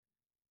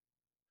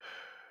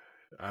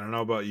I don't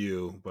know about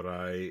you, but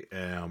I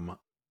am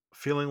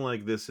feeling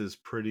like this is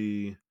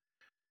pretty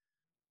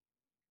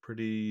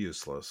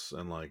useless.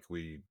 And like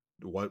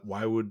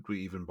why would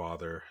we even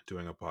bother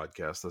doing a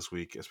podcast this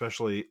week,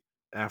 especially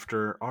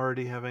after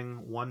already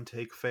having one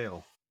take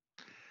fail?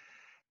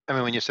 I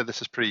mean, when you said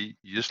this is pretty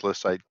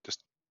useless, I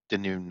just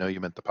didn't even know you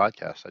meant the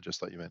podcast. I just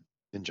thought you meant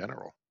in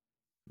general.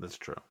 That's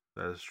true.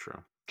 That is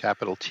true.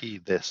 Capital T,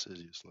 this is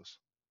useless.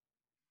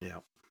 Yeah.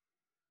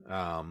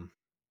 Um.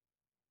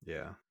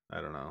 Yeah.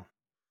 I don't know.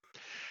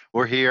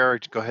 We're here.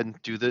 Go ahead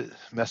and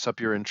mess up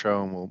your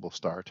intro, and we'll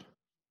start.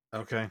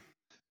 Okay.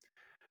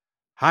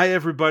 Hi,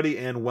 everybody,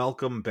 and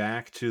welcome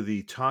back to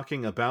the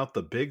Talking About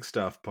the Big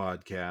Stuff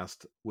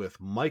podcast with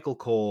Michael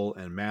Cole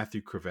and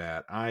Matthew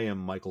Cravat. I am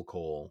Michael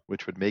Cole.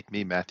 Which would make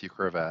me Matthew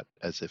Cravat,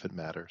 as if it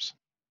matters.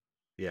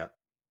 Yeah.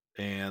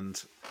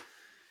 And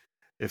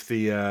if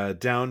the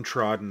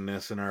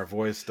downtroddenness in our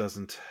voice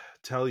doesn't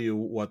tell you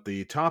what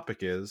the topic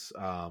is,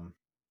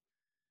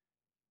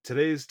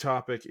 today's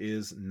topic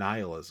is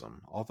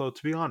nihilism. Although,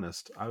 to be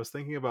honest, I was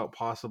thinking about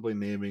possibly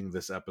naming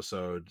this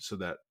episode so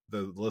that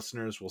the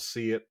listeners will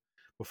see it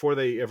before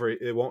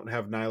it won't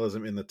have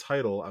nihilism in the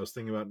title. I was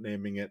thinking about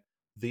naming it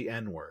the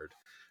N word.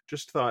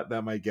 Just thought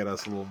that might get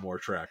us a little more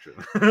traction.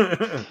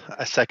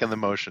 I second the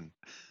motion.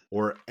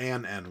 Or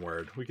an N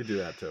word. We could do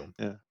that too.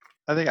 Yeah.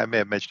 I think I may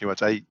have mentioned you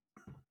once.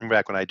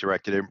 Back when I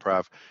directed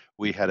improv,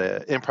 we had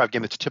an improv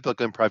game. It's a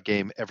typical improv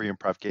game. Every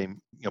improv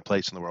game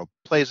place in the world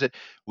plays it.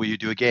 Where you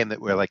do a game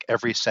where like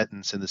every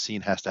sentence in the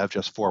scene has to have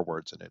just 4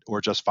 words in it,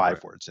 or just 5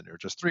 Right. words in it, or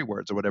just 3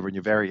 words, or whatever, and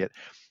you vary it.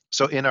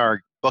 So in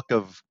our book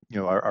of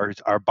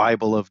our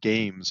Bible of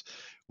games,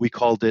 we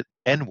called it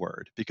N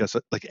word because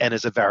like N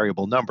is a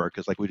variable number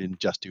because like we didn't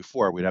just do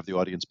 4. We'd have the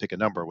audience pick a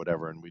number or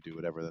whatever, and we do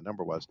whatever the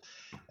number was,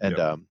 and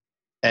Yep.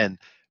 and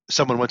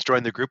someone once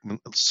joined the group and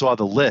saw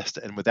the list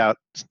and without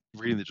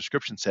reading the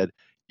description said,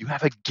 "You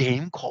have a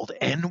game called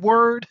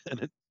N-word?"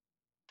 And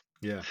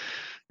Yeah.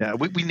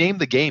 we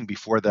named the game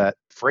before that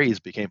phrase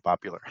became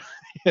popular.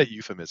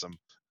 Euphemism.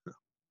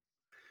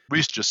 We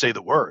used to just say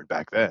the word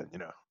back then,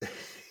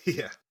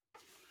 Yeah.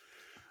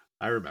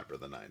 I remember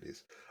the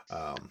 90s.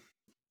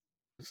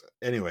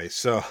 Anyway,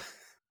 so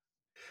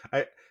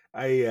I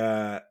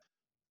I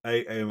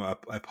I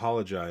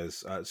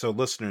apologize. So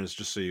listeners,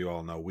 just so you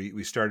all know,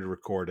 we started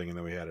recording and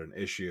then we had an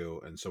issue,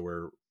 and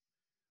so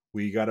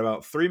we got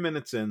about 3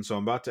 minutes in. So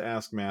I'm about to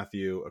ask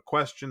Matthew a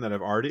question that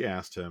I've already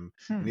asked him,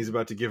 and he's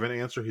about to give an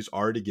answer he's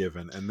already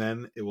given, and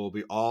then it will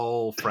be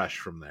all fresh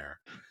from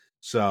there.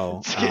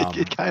 So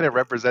it kind of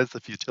represents the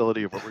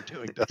futility of what we're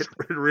doing, doesn't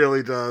it? it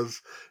really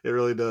does. It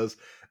really does.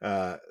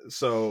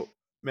 So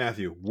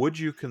Matthew, would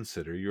you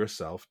consider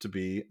yourself to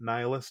be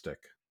nihilistic?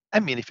 I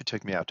mean, if you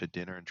took me out to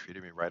dinner and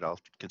treated me right, I'll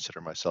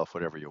consider myself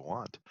whatever you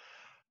want.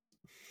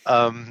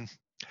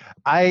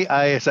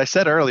 As I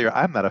said earlier,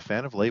 I'm not a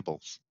fan of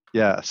labels.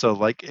 Yeah, so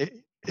like if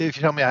you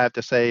tell me I have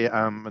to say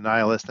I'm a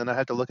nihilist, then I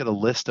have to look at a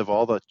list of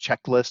all the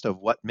checklist of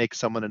what makes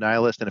someone a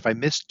nihilist. And if I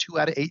miss 2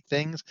 out of 8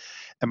 things,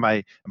 am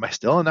I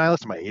still a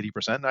nihilist? Am I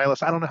 80%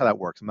 nihilist? I don't know how that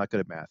works. I'm not good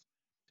at math.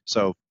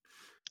 So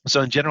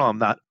in general, I'm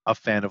not a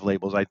fan of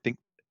labels.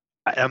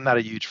 I'm not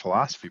a huge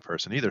philosophy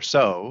person either.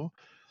 So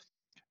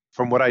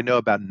from what I know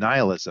about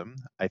nihilism,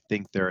 I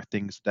think there are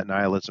things that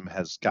nihilism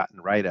has gotten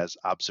right as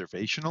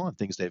observational and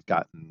things they've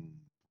gotten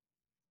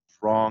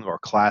wrong, or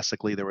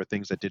classically there were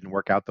things that didn't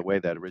work out the way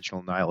that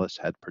original nihilists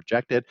had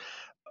projected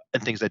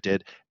and things that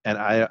did. And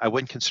I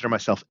wouldn't consider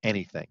myself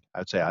anything.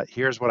 I'd say,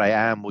 here's what I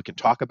am. We can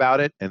talk about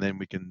it, and then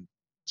we can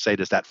say,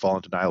 does that fall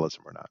into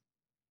nihilism or not?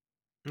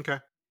 Okay.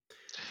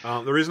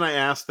 The reason I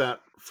asked that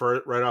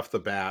for right off the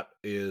bat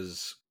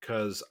is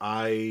because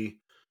I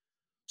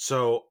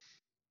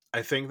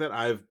think that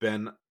I've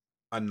been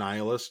a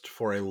nihilist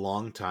for a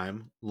long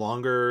time,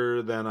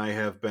 longer than I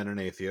have been an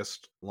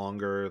atheist,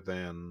 longer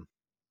than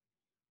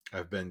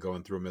I've been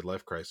going through a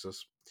midlife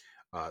crisis.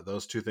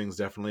 Those two things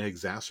definitely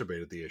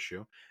exacerbated the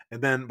issue.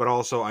 And then, but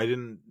also, I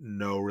didn't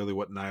know really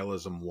what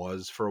nihilism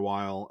was for a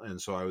while,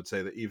 and so I would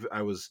say that even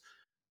I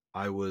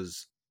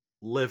was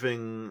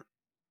living,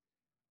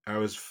 I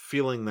was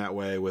feeling that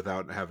way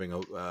without having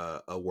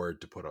a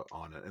word to put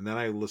on it. And then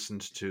I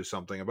listened to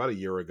something about a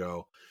year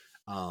ago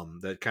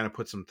that kind of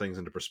put some things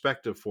into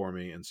perspective for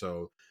me. And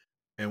so,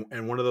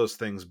 and one of those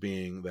things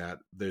being that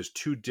there's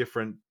two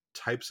different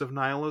types of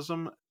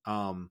nihilism.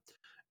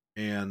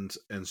 And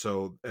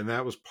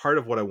that was part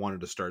of what I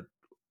wanted to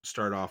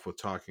start off with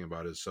talking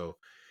about is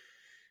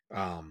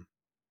um,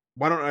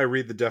 why don't I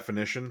read the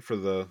definition for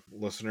the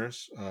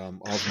listeners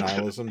of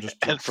nihilism just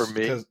And for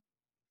me, because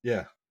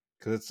yeah,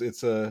 because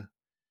it's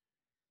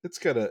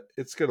got a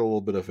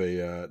little bit of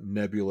a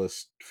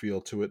nebulous feel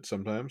to it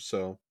sometimes.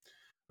 So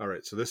all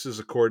right, so this is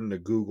according to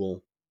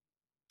Google,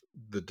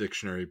 the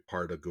dictionary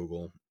part of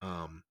Google.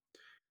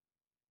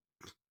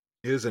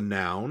 It is a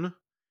noun.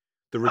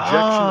 The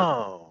rejection,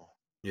 oh,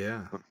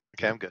 yeah, okay,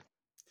 yep, I'm good.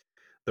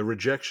 the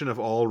rejection of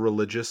all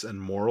religious and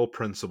moral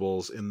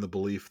principles in the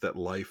belief that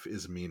life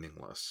is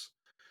meaningless.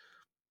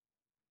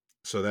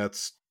 So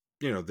that's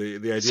the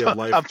idea So of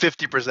I'm life.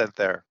 50%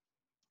 there.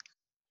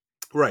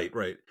 Right,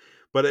 right.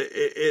 but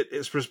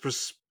it's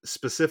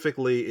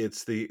specifically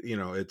it's the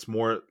it's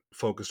more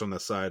focused on the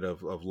side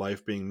of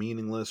life being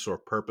meaningless or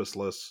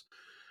purposeless,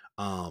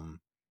 um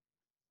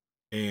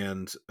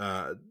and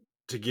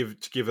to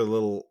give a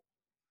little,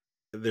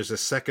 there's a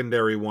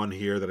secondary one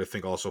here that I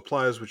think also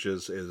applies, which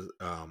is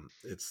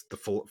it's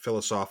the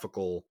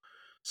philosophical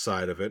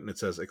side of it, and it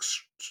says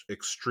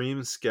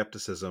extreme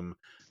skepticism,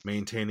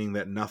 maintaining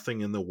that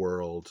nothing in the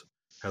world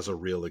has a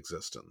real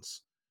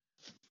existence.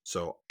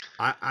 So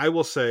I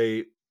will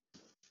say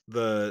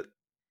the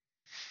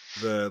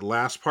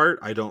last part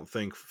I don't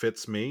think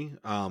fits me,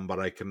 but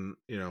I can,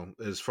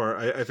 as far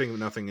I think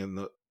nothing in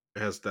the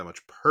has that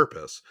much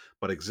purpose,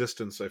 but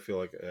existence I feel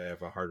like I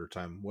have a harder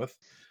time with,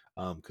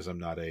 because I'm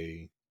not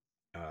a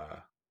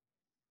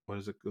what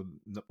is it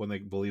when they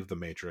believe the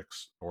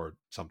Matrix or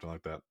something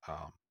like that.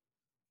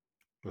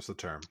 What's the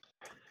term?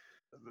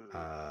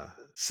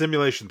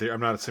 Simulation theory. I'm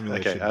not a Okay,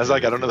 simulation I was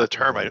like, theory I don't know the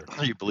term. I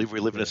believer. you believe we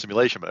live in a Yeah.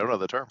 simulation, but I don't know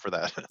the term for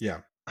that.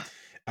 Yeah.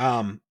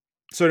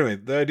 So anyway,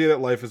 the idea that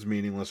life is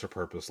meaningless or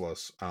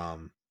purposeless,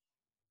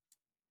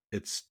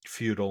 it's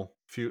futile.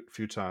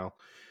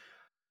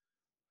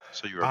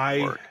 So you're a I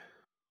Borg.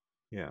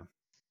 Yeah.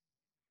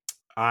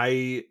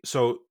 I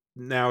so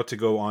now to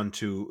go on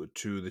to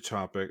the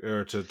topic,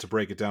 or to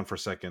break it down for a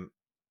second,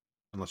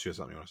 unless you have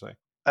something you want to say.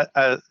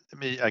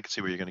 I can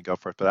see where you're going to go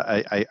for it, but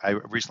I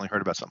recently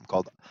heard about something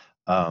called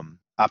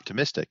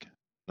optimistic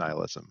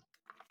nihilism,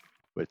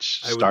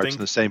 which I would starts in think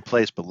the same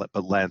place but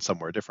lands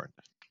somewhere different.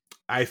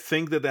 I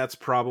think that that's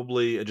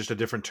probably just a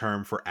different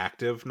term for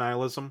active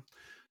nihilism.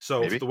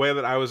 So Maybe. the way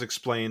that I was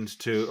explained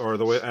to, or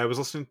the way I was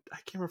listening, I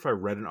can't remember if I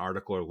read an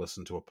article or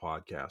listened to a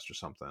podcast or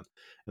something,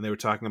 and they were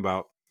talking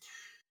about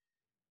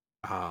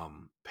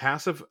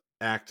passive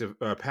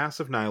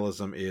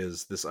nihilism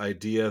is this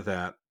idea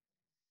that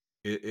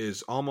it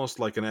is almost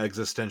like an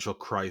existential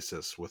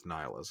crisis with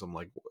nihilism.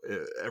 Like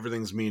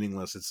everything's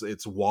meaningless.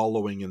 It's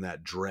wallowing in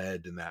that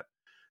dread and that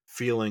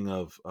feeling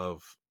of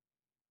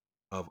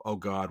oh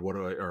God, what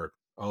do I, or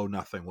oh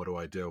nothing, what do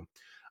I do?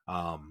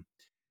 Um,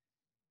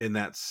 in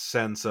that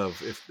sense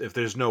of if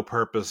there's no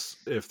purpose,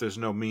 if there's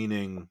no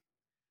meaning,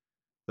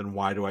 then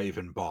why do I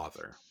even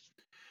bother?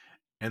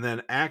 And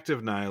then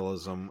active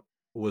nihilism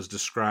was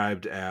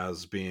described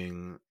as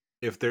being,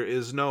 if there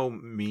is no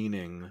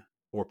meaning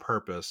or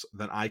purpose,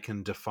 then I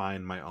can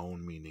define my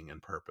own meaning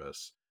and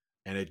purpose,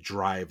 and it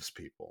drives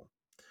people.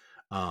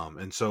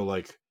 And so,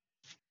 like,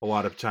 a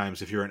lot of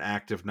times, if you're an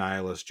active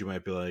nihilist, you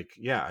might be like,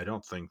 yeah, I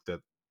don't think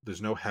that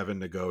there's no heaven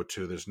to go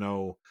to, there's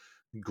no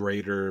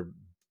greater,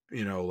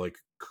 like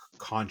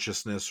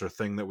consciousness or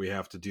thing that we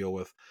have to deal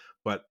with.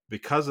 But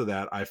because of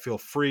that, I feel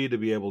free to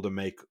be able to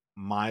make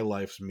my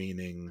life's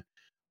meaning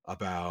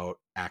about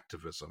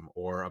activism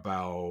or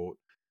about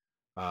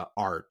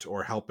art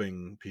or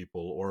helping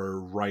people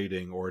or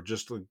writing or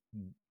just like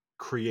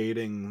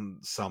creating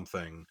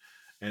something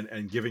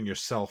and giving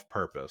yourself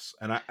purpose.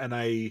 And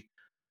I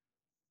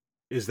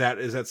is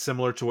that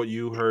similar to what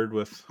you heard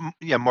with?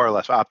 Yeah, more or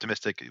less.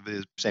 Optimistic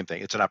is same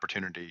thing. It's an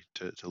opportunity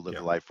to live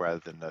Yeah. a life rather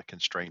than a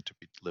constraint to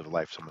live a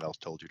life someone else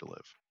told you to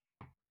live.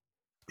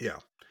 Yeah.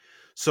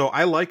 So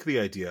I like the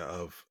idea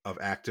of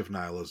active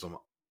nihilism.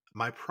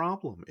 My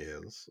problem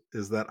is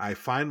that I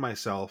find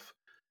myself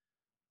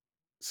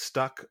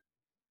stuck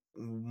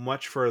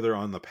much further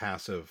on the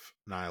passive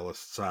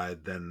nihilist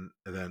side than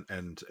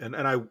and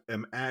I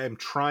am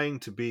trying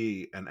to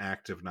be an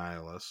active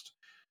nihilist,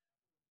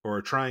 or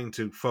trying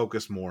to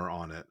focus more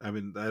on it. I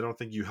mean, I don't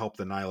think you help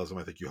the nihilism.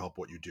 I think you help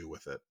what you do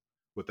with it,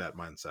 with that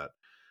mindset.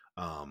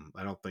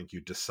 I don't think you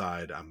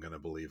decide I'm going to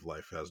believe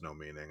life has no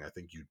meaning. I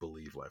think you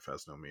believe life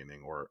has no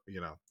meaning, or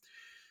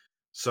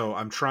So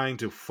I'm trying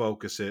to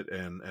focus it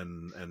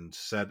and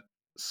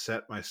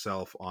set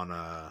myself on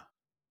a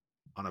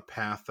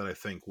path that I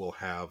think will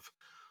have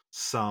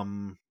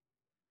some,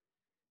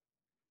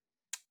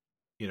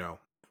 you know,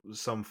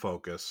 some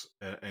focus,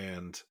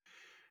 and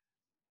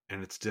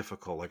it's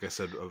difficult. Like I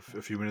said a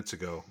few minutes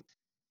ago,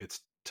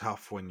 it's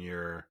tough when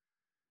you're,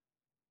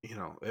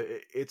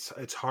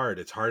 it's hard.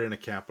 It's hard in a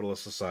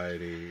capitalist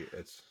society.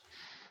 It's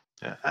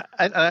Yeah,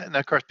 and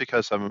of course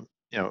because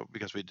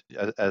because we,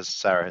 as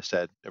Sarah has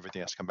said,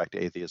 everything has to come back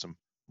to atheism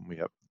when we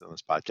have on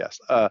this podcast.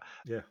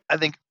 Yeah. I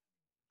think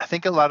I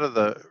think a lot of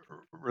the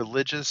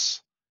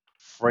religious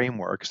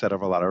frameworks that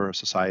of a lot of our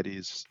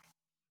societies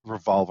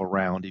revolve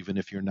around, even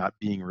if you're not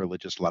being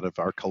religious, a lot of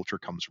our culture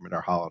comes from in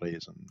our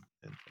holidays and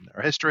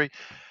our history,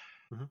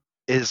 Mhm.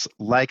 is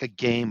like a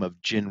game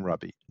of gin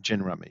rummy.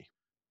 Gin rummy.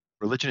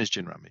 Religion is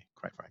gin rummy,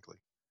 quite frankly.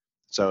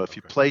 So if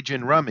you Okay. play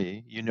gin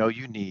rummy, you know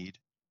you need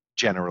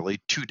generally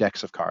two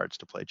decks of cards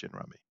to play gin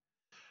rummy.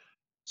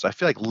 So I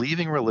feel like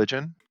leaving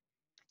religion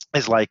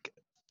is like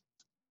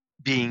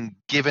being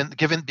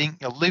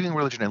leaving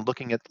religion and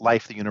looking at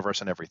life, the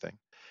universe, and everything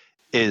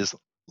is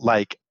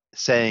like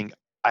saying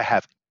I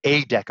have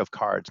a deck of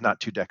cards, not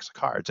two decks of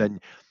cards,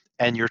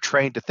 and you're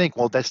trained to think,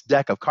 well, this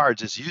deck of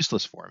cards is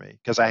useless for me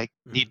because I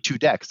need Mhm. two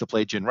decks to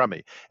play gin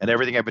rummy, and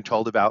everything I've been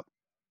told about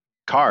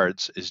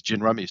cards is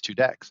gin rummy is two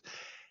decks,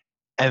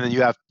 and then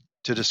you have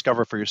to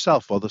discover for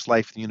yourself, well, this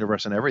Life, the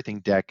Universe, and Everything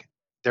deck,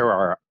 there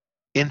are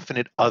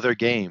infinite other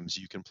games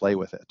you can play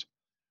with it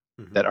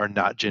Hmm. that are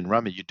not gin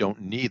rummy. You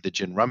don't need the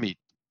gin rummy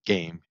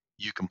game.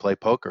 You can play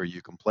poker.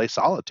 You can play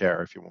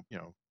solitaire if you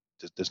want.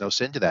 There's no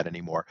sin to that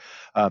anymore.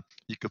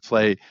 You could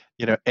play,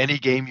 any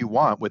game you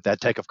want with that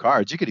deck of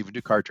cards. You could even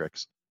do card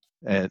tricks,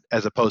 and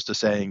as opposed to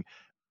saying,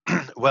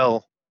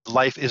 well,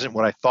 life isn't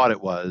what I thought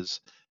it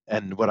was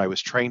and what I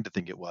was trained to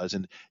think it was.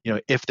 And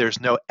if there's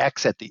no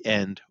X at the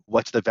end,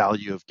 what's the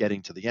value of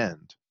getting to the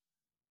end?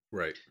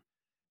 Right.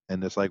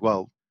 And it's like,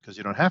 well, because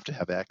you don't have to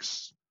have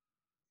X.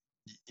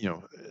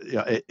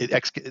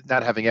 X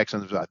not having X,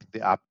 and I think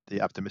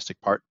the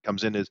optimistic part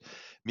comes in is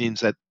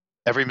means that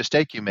every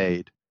mistake you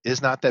made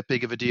is not that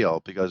big of a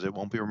deal because it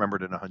won't be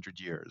remembered in 100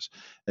 years.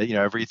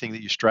 Everything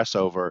that you stress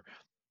over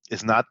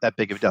is not that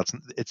big of a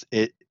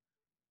deal.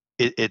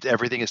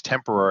 Everything is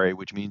temporary,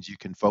 which means you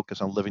can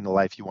focus on living the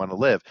life you want to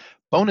live.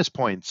 Bonus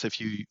points if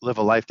you live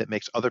a life that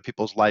makes other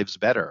people's lives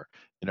better,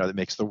 that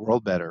makes the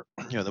world better.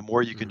 The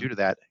more you can Hmm. do to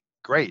that,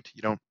 great.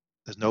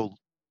 There's no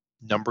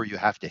number you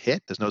have to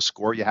hit. There's no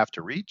score you have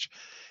to reach.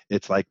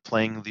 It's like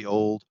playing the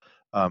old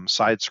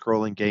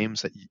side-scrolling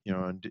games that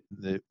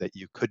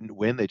you couldn't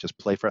win. They just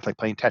play for it, like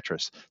playing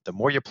Tetris. The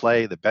more you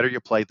play, the better you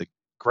play, the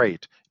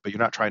great. But you're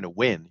not trying to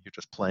win. You're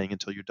just playing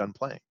until you're done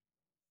playing.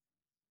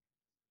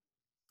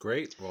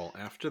 Great. Well,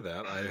 after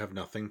that, I have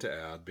nothing to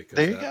add because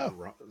There you that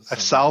go. I've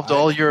somehow solved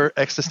all your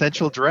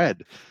existential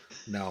dread.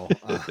 no.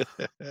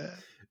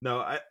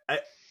 No,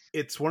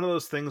 it's one of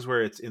those things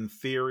where it's in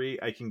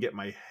theory I can get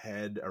my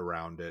head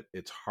around it.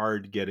 It's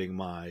hard getting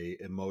my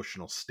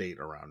emotional state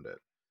around it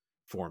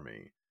for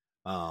me.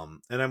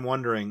 And I'm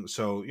wondering,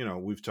 so,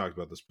 we've talked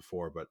about this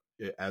before, but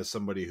as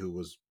somebody who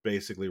was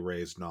basically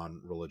raised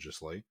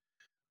non-religiously,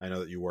 I know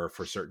that you were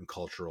for certain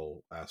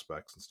cultural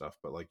aspects and stuff,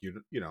 but like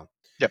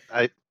Yep.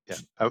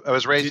 I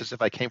was raised did as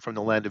if I came from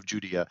the land of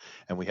Judea,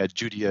 and we had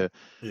Judea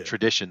yeah,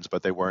 traditions,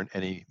 but there weren't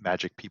any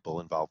magic people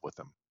involved with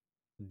them.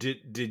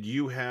 did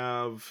you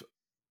have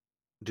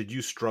did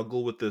you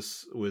struggle with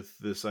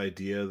this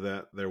idea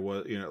that there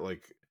was,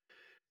 like,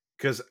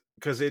 because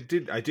I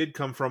did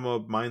come from a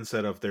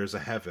mindset of there's a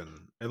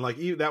heaven, and like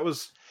that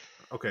was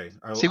okay.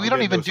 See, we I'll don't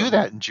get into even do something.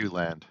 that in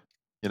Jewland.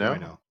 I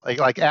know.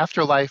 Like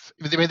afterlife.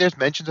 I mean, there's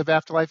mentions of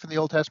afterlife in the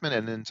Old Testament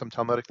and in some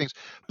Talmudic things,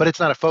 but it's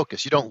not a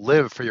focus. You don't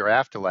live for your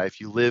afterlife.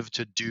 You live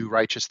to do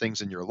righteous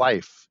things in your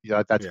life.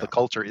 That's the Yeah.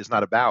 culture is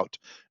not about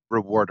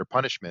reward or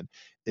punishment.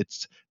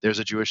 There's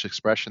a Jewish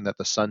expression that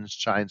the sun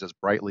shines as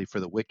brightly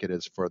for the wicked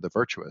as for the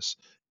virtuous.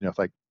 It's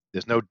like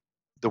there's no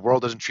the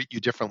world doesn't treat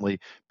you differently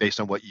based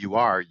on what you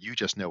are. You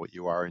just know what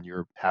you are, and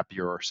you're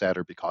happier or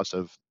sadder because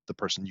of the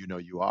person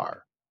you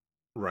are.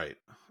 Right.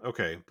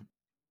 Okay.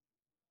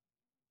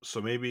 So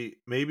maybe,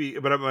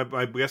 but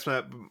I guess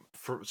that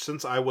for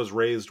since I was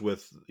raised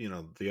with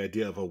the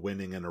idea of a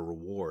winning and a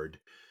reward,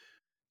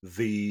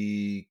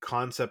 the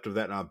concept of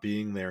that not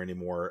being there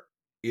anymore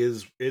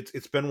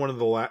it's been one of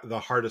the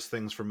hardest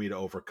things for me to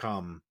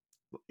overcome.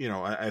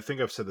 I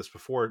think I've said this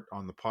before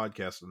on the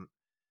podcast, and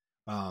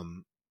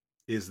um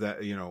is that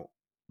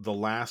the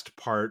last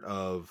part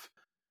of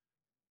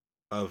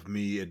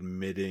me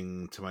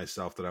admitting to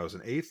myself that I was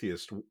an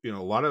atheist. A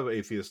lot of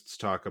atheists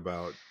talk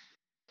about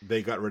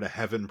they got rid of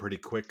heaven pretty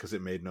quick because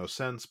it made no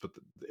sense, but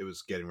it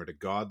was getting rid of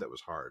God that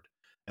was hard.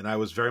 And I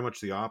was very much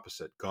the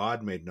opposite.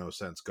 God made no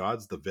sense.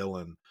 God's the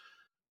villain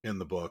in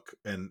the book,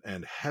 and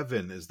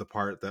heaven is the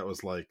part that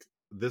was like,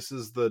 this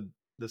is the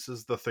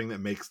thing that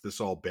makes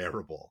this all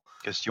bearable.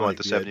 Guess you want Like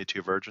the the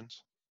 72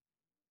 virgins?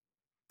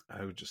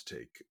 I would just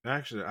take,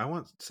 actually I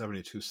want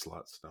 72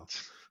 slots now.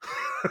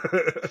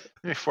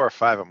 Maybe 4 or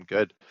 5. I'm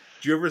good.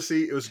 Do you ever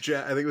see, it was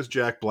I think it was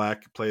Jack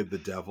Black played the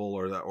devil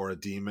or a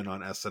demon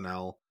on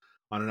SNL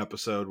on an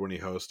episode when he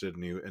hosted,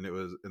 and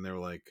they were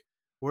like,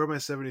 "Where are my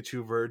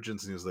 72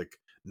 virgins?" And he was like,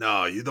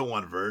 "No, you don't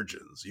want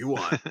virgins. You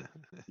want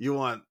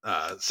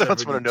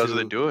Someone who knows what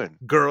they're 72 doing.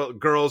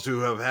 girls who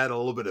have had a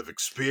little bit of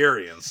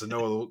experience and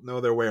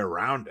know their way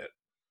around it."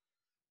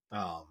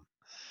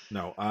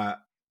 No,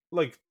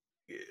 like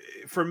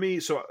for me,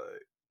 so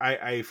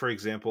I for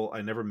example,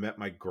 I never met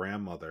my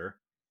grandmother,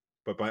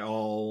 but by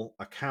all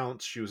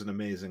accounts, she was an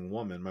amazing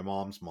woman. My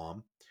mom's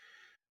mom,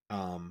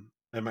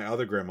 and my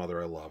other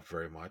grandmother, I loved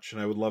very much,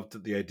 and I would love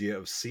the idea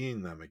of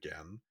seeing them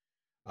again.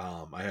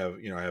 I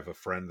have a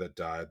friend that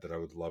died that I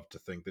would love to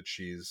think that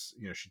she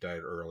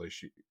died early.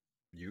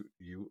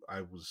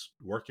 I was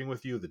working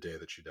with you the day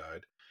that she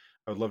died.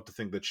 I would love to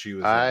think that she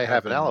was in I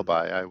have an heaven.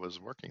 alibi. I was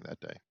working that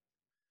day.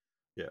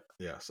 Yeah,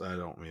 yes, I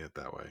don't mean it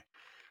that way.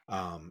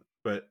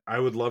 But I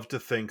would love to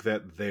think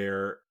that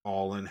they're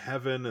all in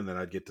heaven and that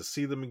I'd get to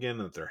see them again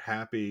and that they're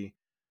happy.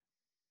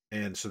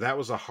 And so that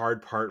was a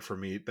hard part for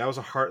me. That was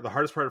the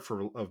hardest part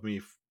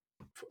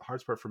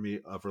hardest part for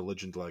me of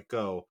religion to let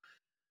go.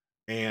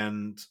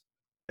 And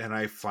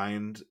I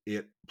find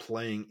it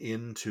playing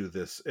into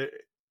this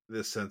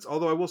sense.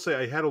 Although I will say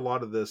I had a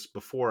lot of this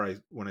before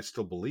when I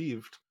still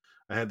believed.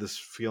 I had this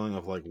feeling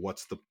of like,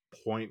 what's the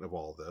point of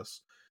all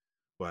this?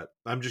 But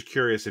I'm just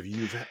curious if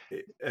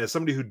as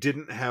somebody who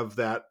didn't have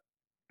that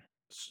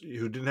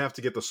who didn't have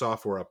to get the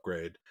software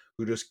upgrade,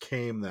 who just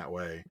came that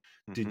way,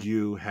 Hmm. did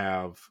you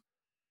have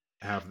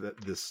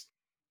this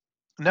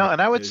No,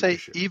 and I would say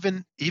issue?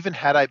 even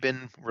had I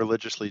been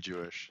religiously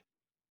Jewish,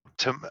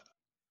 to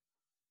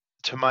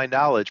to my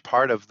knowledge,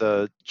 part of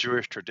the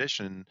Jewish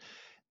tradition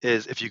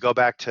is if you go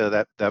back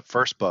to that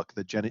first book,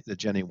 the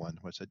Jenny one,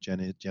 what's it,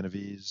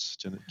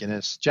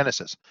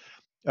 Genesis.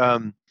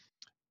 Um,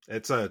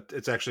 It's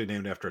actually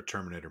named after a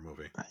Terminator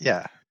movie.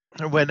 yeah,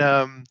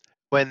 when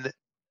when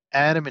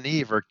Adam and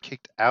Eve are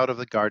kicked out of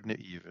the Garden of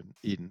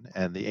Eden,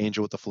 and the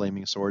angel with the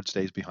flaming sword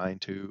stays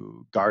behind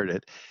to guard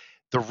it.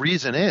 The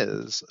reason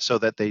is so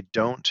that they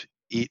don't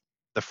eat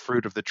the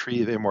fruit of the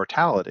tree of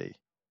immortality,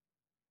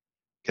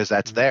 because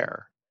that's Mhm.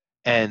 there.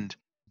 And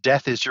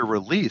death is your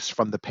release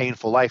from the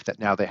painful life that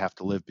now they have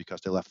to live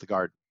because they left the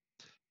garden.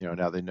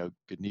 Now they know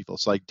good and evil.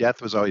 So like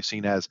death was always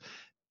seen as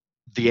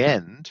the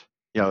end.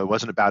 It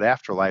wasn't about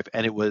afterlife,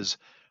 and it was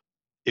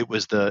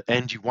the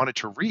end you wanted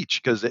to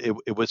reach because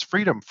it was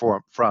freedom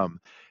from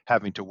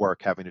having to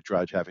work, having to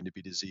drudge, having to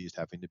be diseased,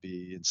 having to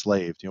be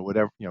enslaved.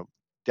 Whatever.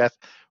 Death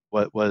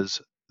what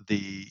was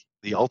the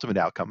ultimate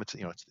outcome.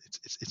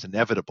 It's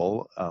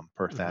inevitable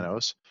per Mhm.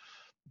 Thanos,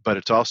 but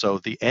it's also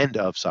the end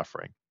of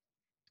suffering,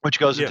 which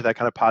goes into Yeah. that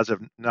kind of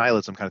positive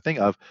nihilism kind of thing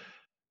of,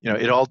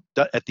 it all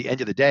at the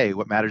end of the day,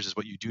 what matters is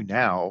what you do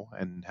now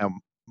and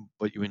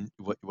what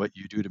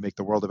you do to make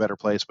the world a better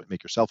place, but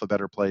make yourself a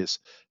better place,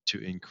 to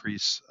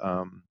increase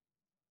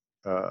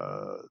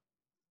uh,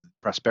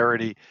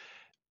 prosperity,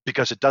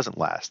 because it doesn't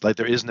last. Like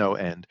there is no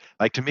end.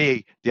 Like to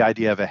me, the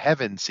idea of a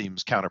heaven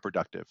seems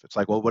counterproductive. It's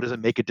like, well, what does it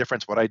make a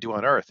difference what I do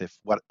on Earth if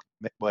what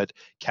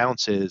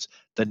counts is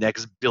the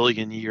next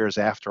billion years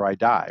after I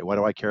die? Why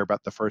do I care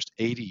about the first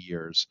 80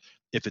 years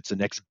if it's the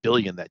next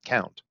billion that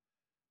count?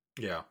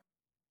 Yeah.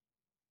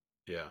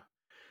 Yeah.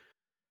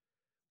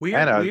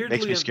 And it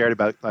makes Weirdly, me scared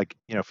about, like,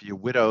 if you're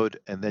widowed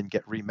and then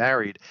get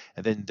remarried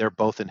and then they're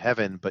both in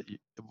heaven, but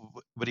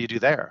what do you do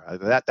there?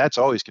 That's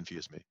always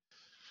confused me.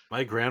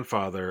 my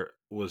grandfather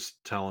was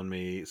telling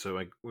me.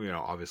 So,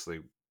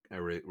 obviously, I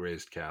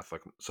raised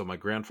Catholic. So my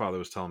grandfather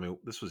was telling me,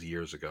 this was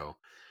years ago,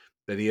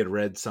 that he had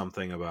read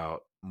something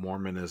about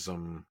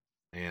Mormonism,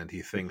 and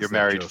he thinks You're that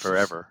married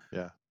forever.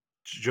 Yeah.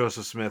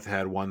 Joseph Smith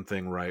had one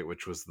thing right,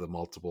 which was the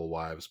multiple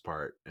wives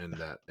part, and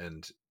that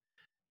and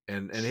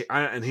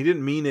he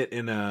didn't mean it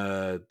in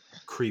a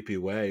creepy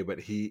way, but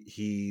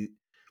he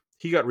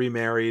got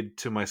remarried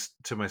to my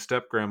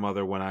step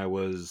grandmother when I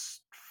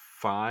was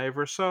 5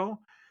 or so.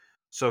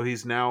 So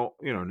he's now,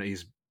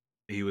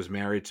 he was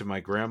married to my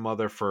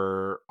grandmother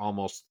for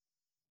almost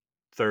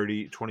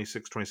 30,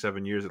 26,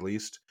 27 years at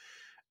least,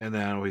 and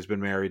then he's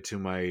been married to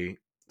my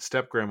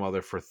step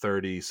grandmother for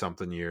 30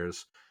 something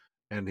years.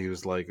 And he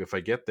was like, if I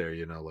get there,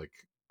 like,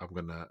 i'm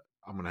gonna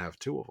I'm gonna have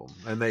two of them,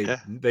 and they Yeah.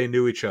 they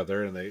knew each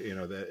other, and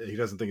he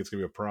doesn't think it's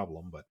gonna be a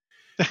problem, but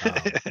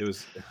it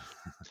was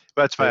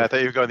That's fine. they I thought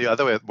you were going the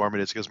other way with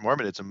Mormonism, because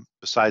Mormonism,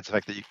 besides the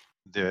fact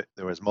that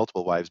there was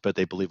multiple wives, but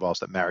they believe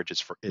also that marriage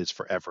is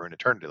forever and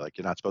eternity. Like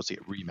you're not supposed to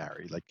get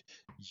remarried. Like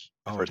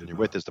the oh, I person did you're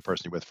with not. is the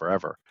person you're with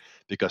forever,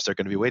 because they're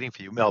going to be waiting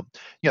for you. Well,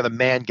 the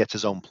man gets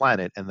his own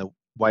planet, and the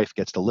wife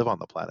gets to live on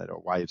the planet, or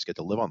wives get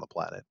to live on the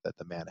planet that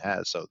the man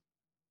has. So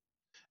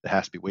it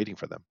has to be waiting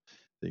for them.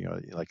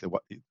 Like the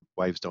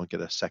wives don't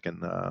get a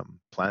second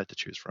planet to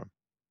choose from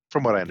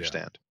what I Yeah.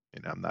 understand.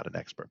 I'm not an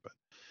expert, but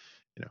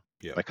you know,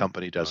 Yeah. my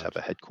company No, does have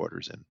a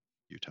headquarters in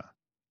Utah.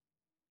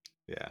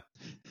 yeah.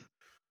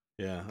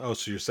 Yeah. Oh,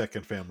 so your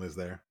second family's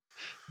there.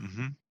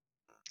 Hmm.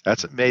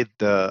 That's what made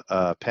the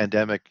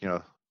pandemic,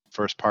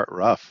 first part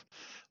rough.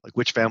 Like,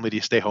 which family do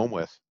you stay home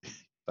with?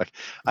 Like,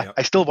 I, Yep.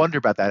 I still wonder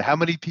about that. How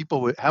many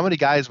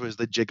guys was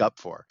the jig up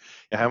for?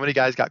 How many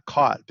guys got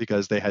caught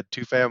because they had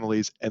two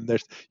families and you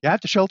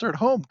have to shelter at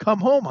home. Come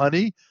home,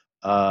 honey.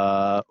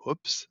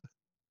 Oops.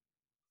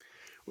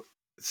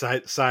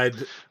 Side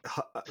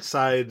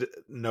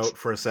note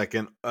for a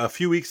second. A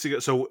few weeks ago,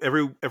 so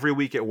every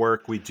week at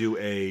work we do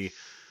a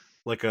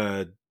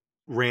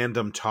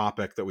random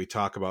topic that we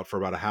talk about for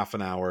about a half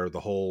an hour. The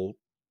whole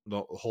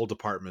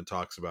department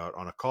talks about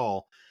on a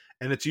call,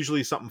 and it's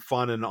usually something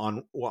fun and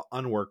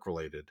unwork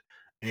related.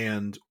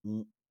 And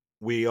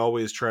we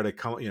always try to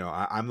come.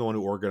 I'm the one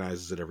who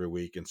organizes it every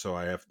week, and so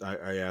I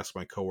ask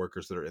my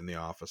coworkers that are in the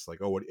office,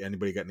 like, oh,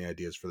 anybody got any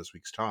ideas for this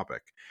week's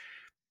topic?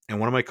 And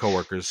one of my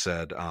coworkers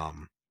said,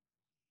 "Oh,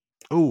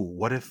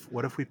 what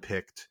if we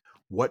picked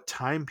what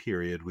time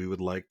period we would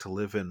like to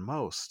live in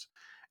most?"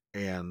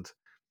 And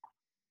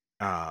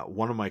another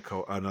one of my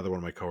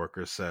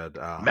coworkers said,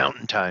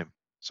 Mountain time.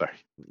 Sorry.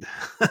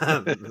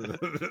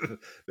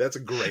 "That's a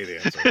great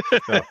answer."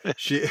 No,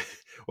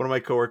 one of my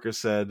coworkers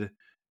said,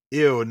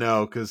 "Ew,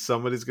 no, because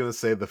somebody's gonna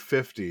say the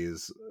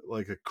 '50s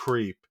like a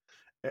creep."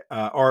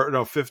 Or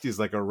no, '50s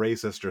like a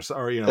racist,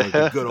 or like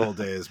the good old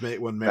days when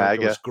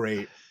America was MAGA.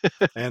 great,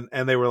 and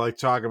they were like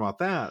talking about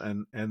that,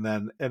 and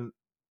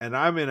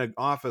I'm in an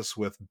office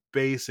with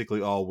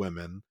basically all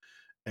women,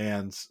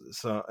 and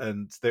so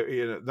and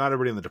they not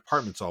everybody in the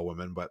department's all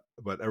women, but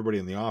everybody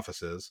in the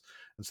office is,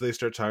 and so they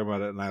start talking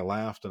about it, and I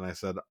laughed and I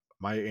said,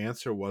 my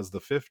answer was the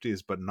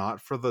 50s, but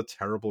not for the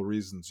terrible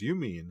reasons you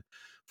mean,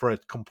 for a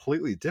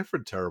completely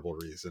different terrible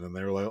reason. And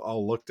they were like,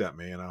 all looked at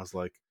me, and I was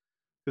like,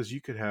 because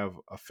you could have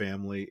a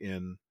family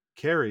in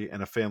Cary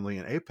and a family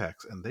in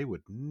Apex, and they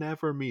would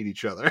never meet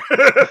each other.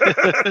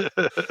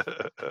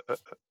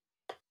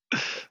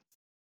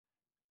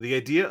 The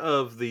idea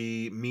of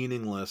the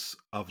meaningless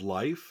of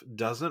life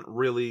doesn't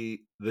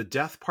really, the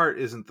death part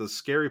isn't the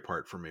scary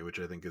part for me, which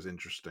I think is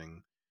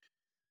interesting.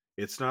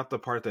 It's not the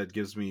part that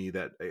gives me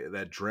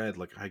that dread.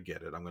 Like, I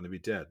get it, I'm going to be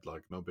dead,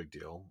 like, no big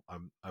deal.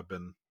 I've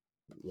been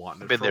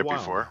wanting I've it been for a there while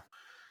before.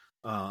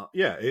 now.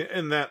 Yeah,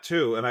 and that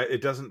too. And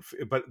it doesn't,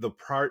 but the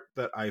part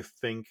that I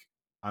think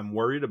I'm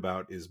worried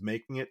about is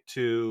making it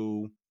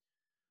to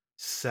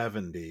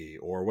 70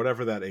 or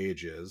whatever that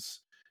age is,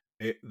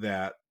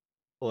 that,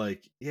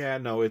 like, yeah,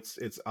 no, it's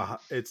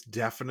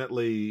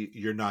definitely,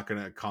 you're not going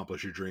to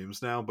accomplish your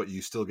dreams now, but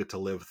you still get to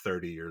live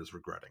 30 years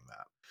regretting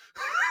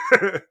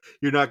that.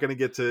 You're not going to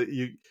get to,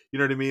 you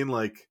know what I mean?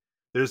 Like,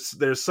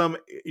 there's some,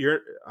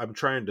 I'm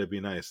trying to be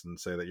nice and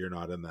say that you're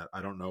not in that.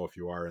 I don't know if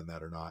you are in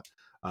that or not.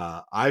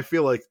 I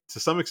feel like,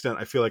 to some extent,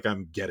 I feel like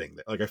I'm getting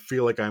that. Like, I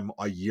feel like I'm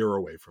a year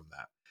away from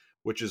that,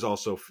 which is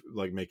also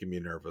like making me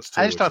nervous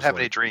too, I just which don't is have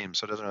any like, dreams,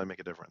 so it doesn't really make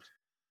a difference.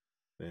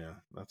 yeah,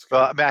 that's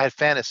Well, good. I mean, I had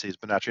fantasies,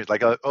 but not dreams.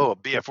 Like,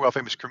 be a world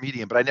famous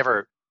comedian, but I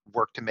never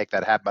worked to make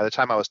that happen. By the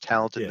time I was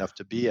talented Yeah. enough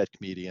to be a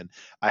comedian,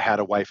 I had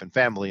a wife and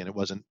family, and it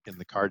wasn't in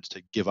the cards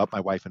to give up my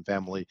wife and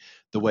family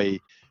the way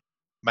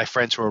my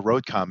friends who are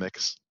road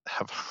comics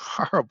have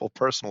horrible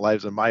personal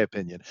lives, in my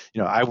opinion.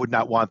 I would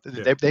not want.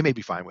 Yeah. They may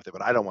be fine with it,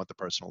 but I don't want the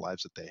personal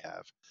lives that they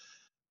have.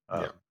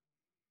 Yeah. Um,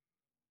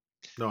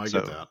 No, I get so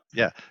that.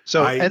 yeah.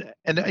 So I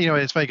and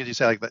it's funny because you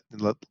say like that.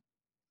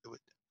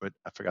 But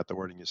I forgot the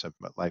wording you said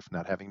about life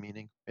not having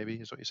meaning. Maybe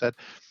is what you said.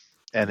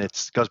 And Yeah.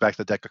 it goes back to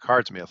the deck of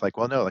cards to me. It's like,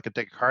 well, no, like a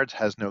deck of cards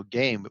has no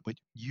game, but when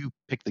you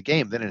pick the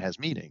game, then it has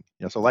meaning.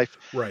 So life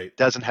Right.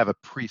 doesn't have a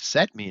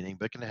preset meaning,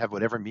 but it can have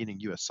whatever meaning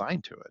you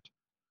assign to it.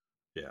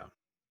 Yeah,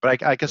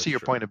 But I can that's see your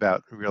true. point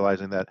about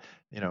realizing that,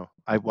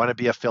 I want to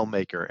be a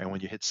filmmaker. And when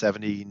you hit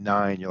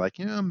 79, you're like,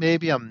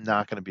 maybe I'm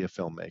not going to be a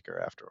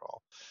filmmaker after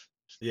all.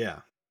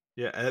 Yeah.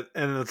 Yeah,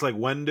 and it's like,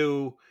 when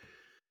do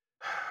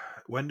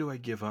I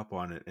give up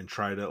on it and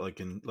try to,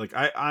 like,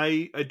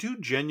 I do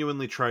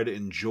genuinely try to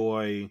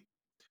enjoy,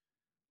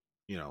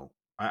 you know,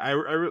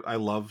 I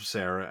love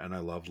Sarah and I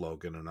love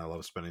Logan and I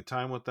love spending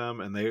time with them,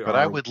 and they But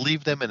I are would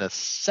leave them in a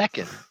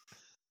second.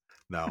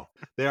 no,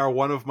 they are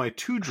one of my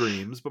two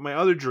dreams, but my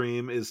other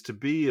dream is to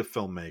be a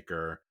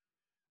filmmaker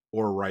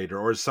or writer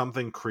or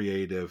something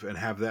creative and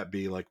have that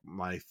be like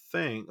my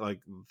thing,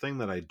 like the thing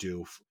that I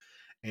do.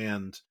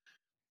 And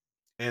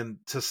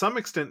to some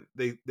extent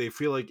they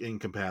feel like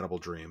incompatible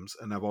dreams,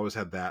 and I've always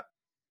had that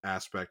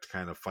aspect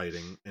kind of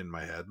fighting in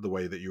my head, the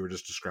way that you were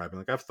just describing.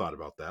 Like, I've thought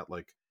about that.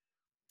 Like,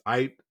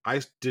 I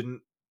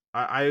didn't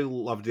I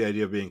loved the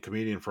idea of being a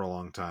comedian for a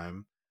long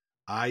time.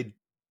 I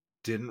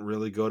didn't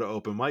really go to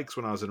open mics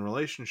when I was in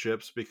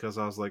relationships because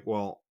I was like,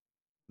 well,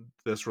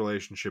 this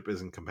relationship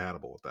isn't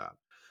compatible with that.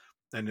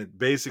 And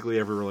basically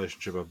every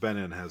relationship I've been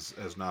in has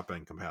not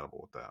been compatible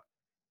with that.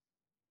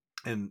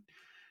 And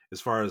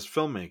as far as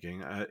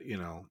filmmaking,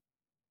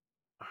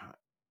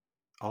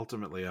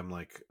 ultimately I'm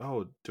like,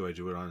 oh, do I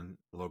do it on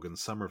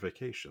Logan's summer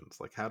vacations?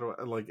 Like, how do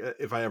I, like,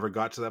 if I ever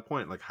got to that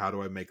point, like, how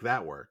do I make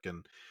that work?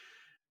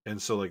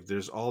 And so, like,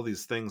 there's all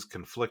these things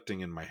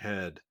conflicting in my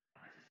head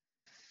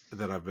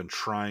that I've been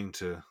trying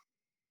to,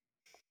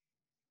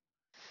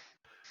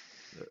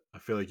 I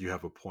feel like you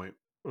have a point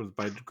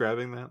by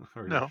grabbing that,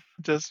 or, No,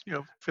 just,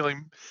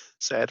 feeling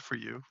sad for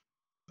you.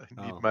 I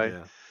need oh my,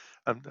 yeah.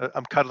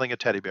 I'm cuddling a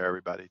teddy bear,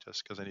 everybody,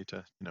 just because I need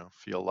to,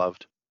 feel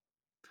loved.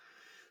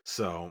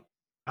 So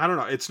I don't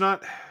know. It's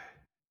not,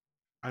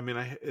 I mean,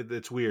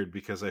 it's weird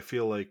because I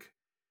feel like,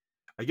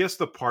 I guess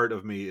the part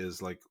of me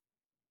is like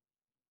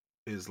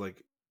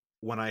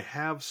when I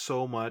have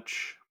so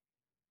much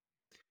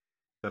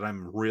that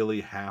I'm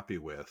really happy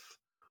with,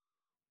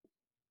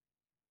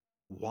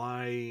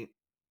 why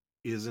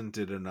isn't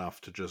it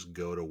enough to just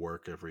go to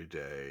work every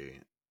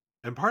day?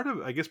 And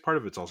I guess part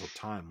of it's also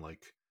time.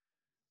 Like,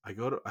 I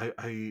go to,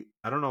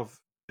 I don't know if,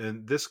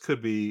 and this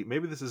could be,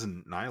 maybe this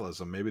isn't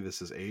nihilism, maybe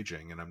this is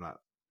aging, and I'm not,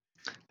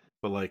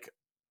 but like,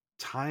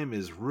 time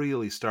is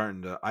really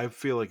starting to, I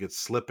feel like it's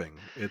slipping.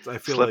 I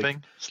feel like,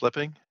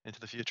 Slipping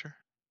into the future.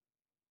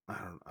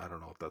 I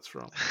don't know what that's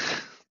from.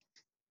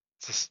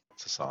 It's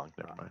a song.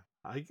 Never mind.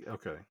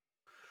 Okay.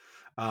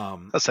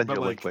 I'll send But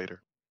you a link like,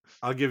 later.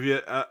 I'll give you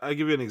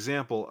an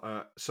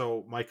example.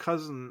 So my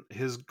cousin,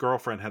 his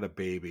girlfriend had a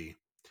baby,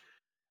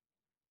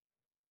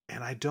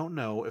 and I don't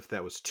know if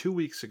that was 2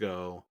 weeks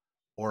ago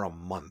or a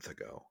month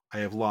ago. I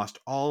have lost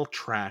all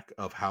track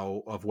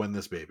of when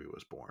this baby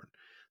was born.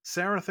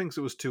 Sarah thinks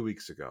it was 2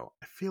 weeks ago.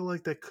 I feel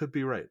like that could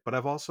be right, but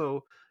I've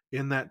also,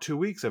 in that 2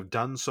 weeks, I've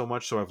done so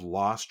much, so I've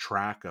lost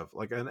track of,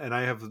 like, and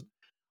I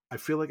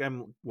feel like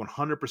I'm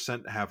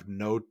 100% have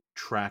no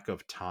track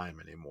of time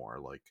anymore.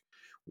 Like,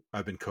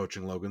 I've been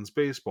coaching Logan's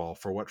baseball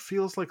for what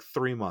feels like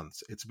 3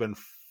 months. It's been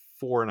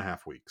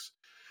 4.5 weeks.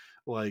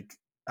 Like,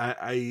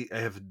 I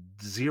have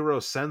zero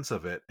sense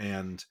of it,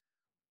 and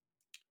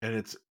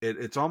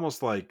it's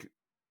almost like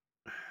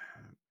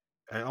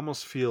I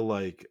almost feel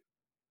like,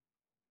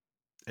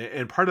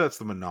 and part of that's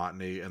the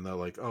monotony, and they're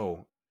like,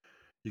 oh,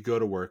 you go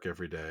to work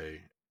every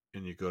day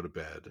and you go to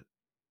bed,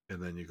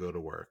 and then you go to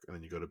work and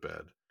then you go to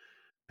bed.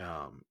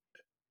 Um,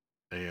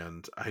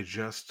 and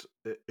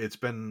it's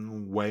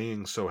been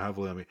weighing so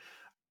heavily on me.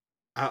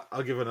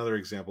 I'll give another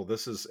example.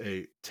 This is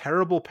a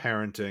terrible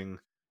parenting,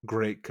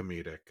 great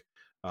comedic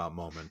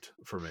moment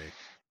for me.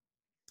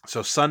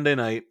 So Sunday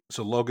night,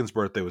 so Logan's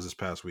birthday was this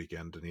past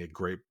weekend, and he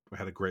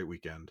had a great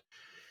weekend.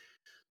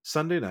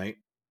 Sunday night,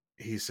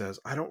 he says,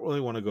 "I don't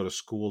really want to go to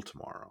school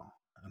tomorrow."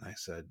 And I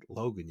said,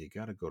 "Logan, you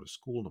got to go to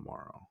school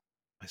tomorrow."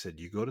 I said,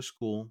 "You go to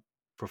school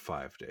for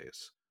 5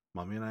 days.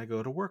 Mommy and I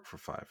go to work for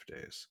 5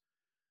 days.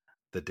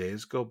 The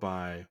days go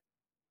by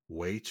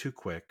way too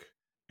quick,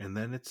 and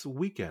then it's a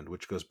weekend,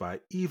 which goes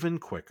by even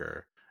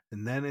quicker.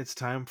 And then it's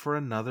time for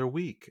another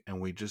week.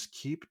 And we just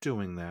keep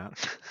doing that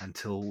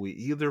until we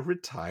either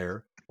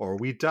retire or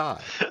we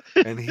die."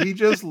 And he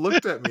just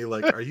looked at me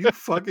like, "Are you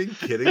fucking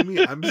kidding me?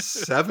 I'm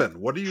 7.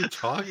 What are you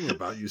talking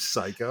about, you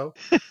psycho?"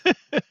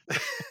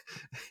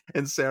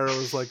 And Sarah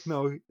was like,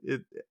 "No,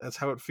 that's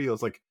how it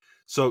feels." Like,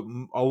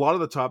 so a lot of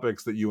the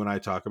topics that you and I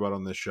talk about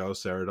on this show,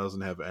 Sarah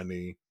doesn't have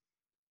any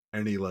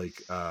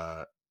like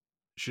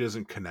she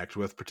doesn't connect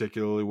with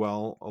particularly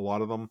well, a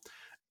lot of them.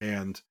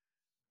 And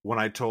when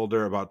I told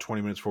her about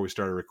 20 minutes before we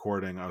started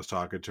recording, I was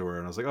talking to her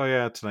and I was like, "Oh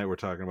yeah, tonight we're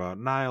talking about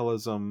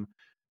nihilism."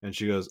 And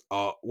she goes,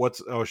 "Oh,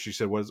 she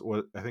said,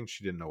 what?" I think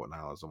she didn't know what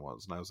nihilism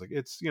was. And I was like,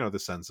 "It's, the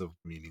sense of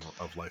meaning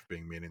of life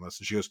being meaningless."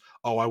 And she goes,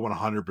 "Oh, I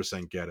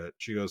 100% get it."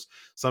 She goes,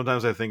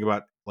 "Sometimes I think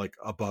about like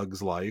A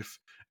Bug's Life,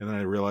 and then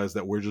I realize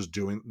that we're just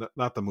doing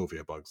not the movie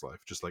A Bug's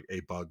Life, just like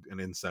an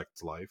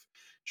insect's life."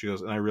 She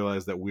goes, "And I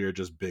realize that we're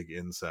just big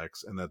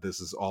insects and that this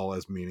is all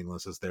as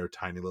meaningless as their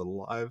tiny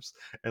little lives,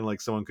 and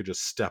like someone could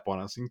just step on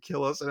us and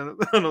kill us." And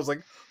I was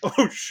like,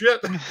 "Oh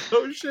shit,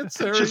 oh shit,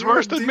 Sarah, She's you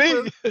worse went than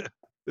me. deeper."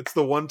 It's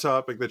the one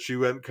topic that she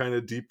went kind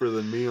of deeper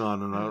than me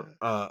on,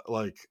 and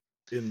like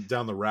in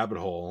down the rabbit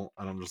hole,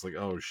 and I'm just like,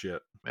 "Oh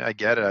shit." I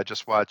get it. I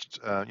just watched,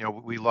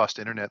 we lost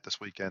internet this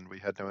weekend. We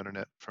had no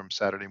internet from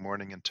Saturday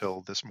morning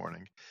until this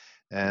morning.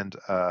 And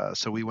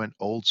so we went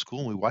old school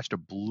and we watched a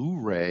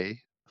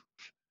Blu-ray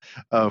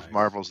of Nice.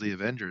 Marvel's The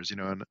Avengers,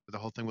 and the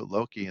whole thing with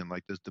Loki and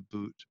like, does the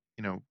boot,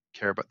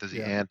 does the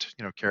Yeah. ant,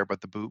 care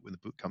about the boot when the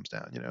boot comes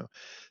down.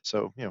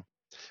 So,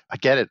 I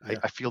get it. I, Yeah.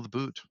 I feel the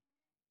boot.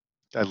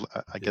 I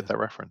get Yeah. that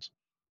reference.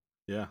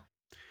 Yeah.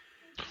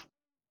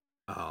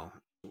 Oh,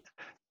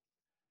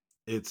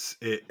 it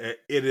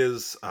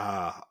is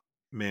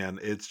man,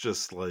 it's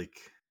just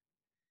like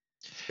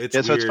it's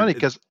Yeah, so it's funny weird.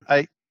 because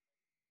I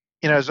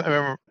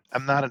remember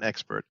I'm not an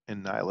expert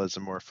in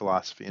nihilism or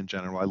philosophy in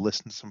general. I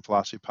listen to some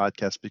philosophy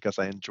podcasts because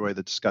I enjoy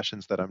the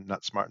discussions that I'm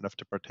not smart enough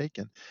to partake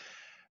in,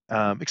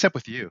 except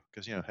with you,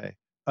 because hey.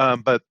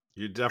 But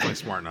You're definitely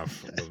smart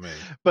enough with me.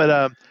 but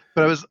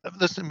I was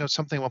listening to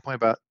something at one point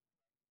about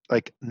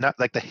like not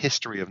like the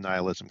history of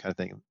nihilism kind of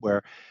thing,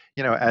 where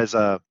as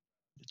a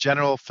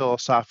general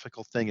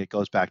philosophical thing, it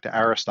goes back to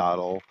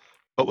Aristotle,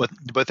 but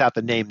without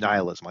the name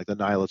nihilism. Like the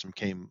nihilism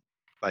came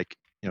like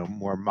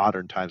more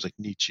modern times, like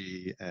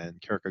Nietzsche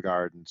and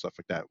Kierkegaard and stuff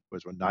like that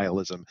was when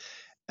nihilism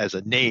as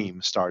a Hmm.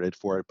 name started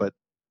for it.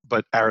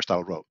 But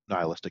Aristotle wrote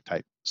nihilistic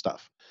type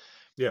stuff.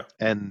 Yeah.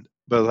 And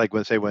but like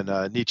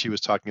when Nietzsche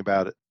was talking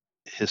about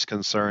his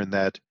concern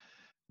that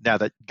now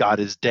that God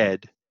is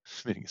dead,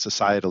 meaning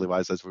societally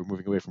wise, as we're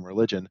moving away from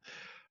religion,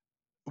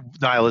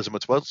 nihilism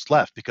is what's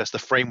left because the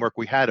framework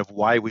we had of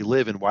why we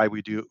live and why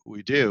we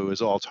do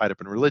is all tied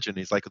up in religion.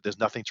 He's like, there's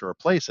nothing to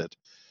replace it,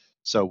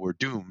 so we're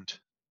doomed,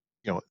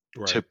 to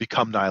Right.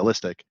 become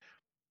nihilistic.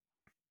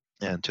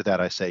 And to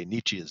that I say,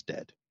 Nietzsche is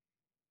dead.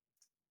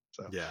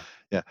 So Yeah.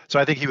 yeah, so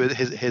I think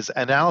his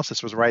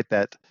analysis was right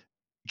that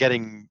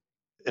getting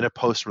in a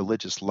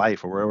post-religious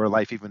life or wherever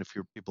life, even if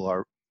your people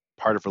are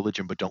part of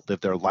religion but don't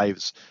live their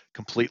lives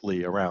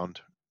completely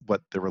around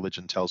what the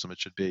religion tells them it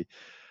should be,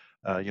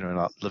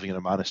 not living in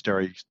a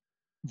monastery,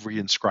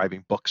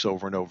 reinscribing books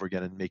over and over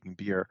again and making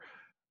beer.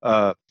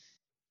 Uh,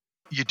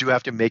 you do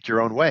have to make your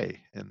own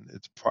way, and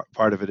it's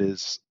part of it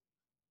is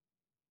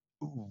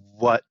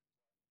what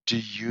do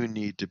you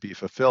need to be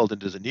fulfilled,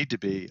 and does it need to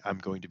be I'm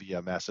going to be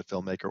a massive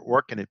filmmaker,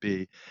 or can it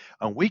be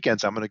on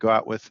weekends I'm going to go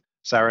out with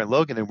Sarah and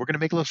Logan and we're going to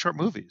make little short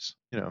movies,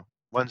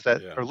 ones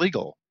that Yeah. are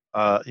legal.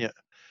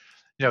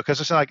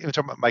 Because it's not like in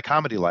terms of my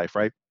comedy life,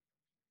 right?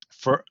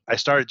 I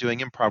started doing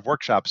improv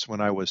workshops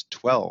when I was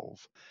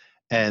 12,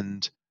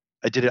 and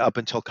I did it up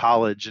until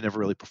college and never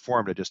really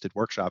performed. I just did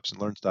workshops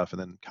and learned stuff.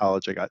 And then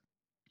college, I got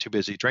too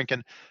busy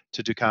drinking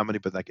to do comedy.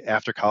 But like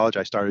after college,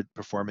 I started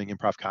performing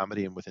improv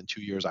comedy, and within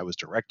 2 years, I was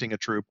directing a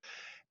troupe.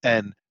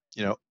 And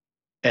you know,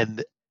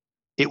 and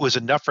it was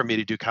enough for me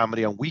to do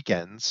comedy on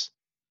weekends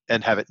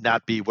and have it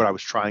not be what I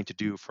was trying to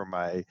do for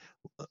my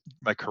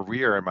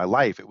career and my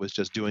life. It was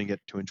just doing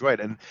it to enjoy it.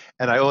 And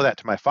I owe that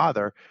to my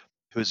father.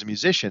 who was a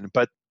musician,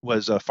 but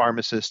was a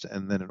pharmacist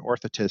and then an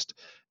orthotist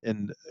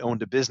and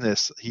owned a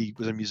business. He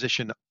was a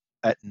musician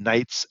at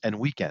nights and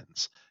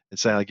weekends. And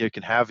saying like you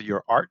can have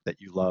your art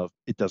that you love.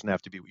 It doesn't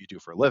have to be what you do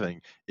for a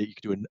living. You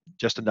can do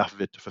just enough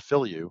of it to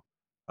fulfill you,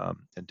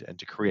 and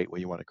to create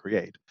what you want to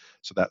create.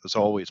 So that was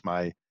always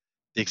the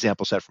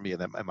example set for me,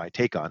 and my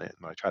take on it.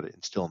 And I try to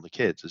instill in the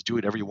kids is do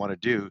whatever you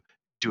want to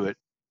do it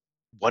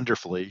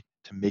wonderfully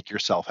to make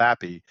yourself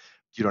happy.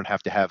 You don't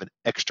have to have an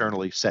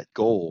externally set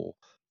goal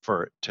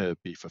for it to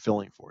be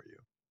fulfilling for you.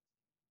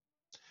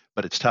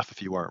 But it's tough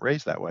if you weren't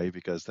raised that way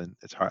because then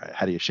it's hard.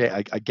 How do you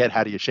shake? I get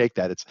how do you shake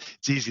that? It's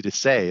easy to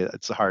say.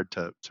 It's hard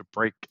to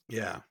break.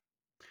 Yeah.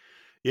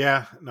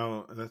 Yeah.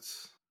 No,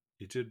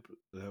 you did.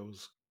 That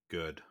was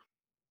good.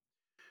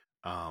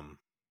 I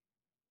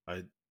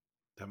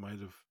that might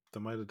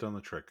have done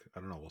the trick.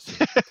 I don't know. We'll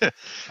see.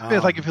 I mean,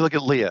 it's like if you look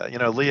at Leah,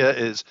 Leah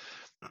is,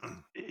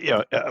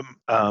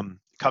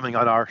 coming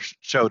on our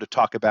show to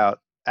talk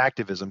about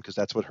activism because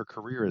that's what her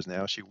career is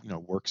now. She,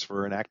 works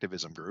for an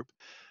activism group,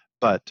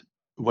 but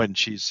when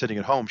she's sitting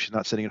at home, she's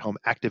not sitting at home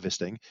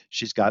activisting.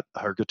 She's got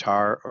her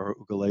guitar or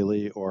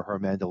ukulele or her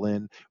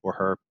mandolin or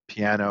her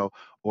piano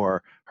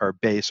or her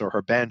bass or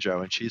her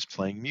banjo, and she's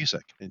playing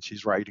music and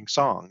she's writing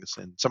songs.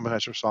 And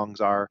sometimes her songs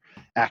are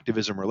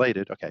activism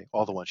related. Okay,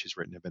 all the ones she's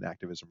written have been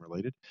activism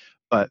related,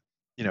 but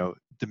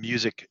the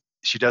music,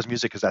 she does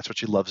music because that's what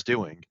she loves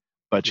doing.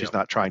 But she's Yep.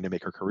 not trying to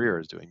make her career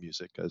as doing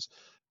music because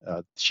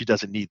she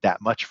doesn't need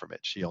that much from it.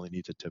 She only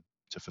needs it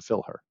to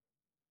fulfill her.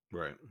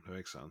 Right. That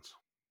makes sense.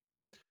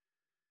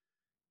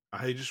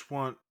 I just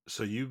want,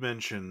 so you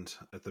mentioned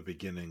at the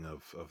beginning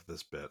of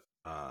this bit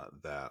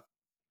that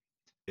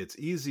it's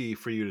easy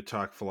for you to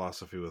talk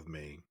philosophy with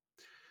me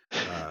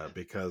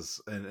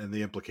because, and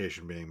the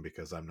implication being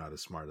because I'm not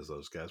as smart as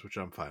those guys, which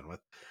I'm fine with.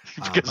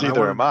 Because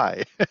neither am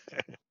I.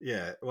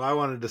 Yeah. Well, I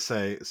wanted to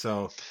say,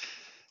 so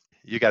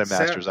you got a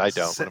master's, I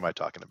don't. What am I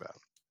talking about?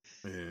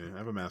 Yeah, I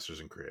have a master's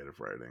in creative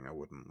writing. I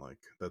wouldn't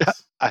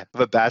that's. I have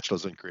a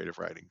bachelor's in creative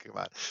writing. Come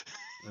on.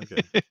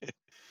 Okay.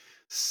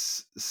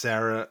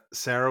 Sarah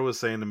was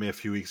saying to me a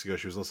few weeks ago,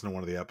 she was listening to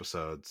one of the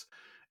episodes,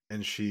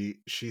 and she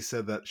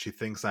said that she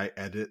thinks I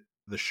edit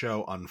the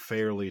show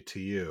unfairly to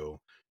you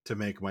to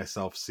make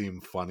myself seem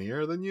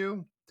funnier than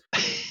you.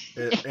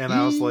 And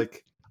I was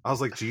like,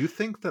 do you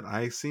think that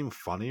I seem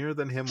funnier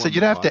than him? So on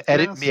you'd have to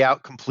edit me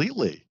out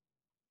completely.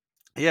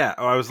 Yeah,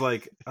 I was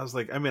like,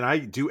 I mean, I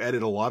do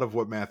edit a lot of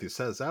what Matthew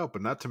says out,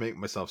 but not to make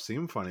myself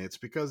seem funny. It's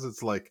because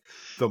it's like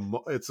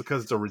it's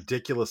because it's a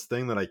ridiculous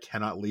thing that I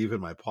cannot leave in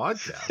my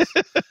podcast.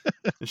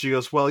 And she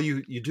goes, well,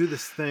 you do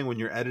this thing when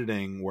you're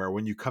editing where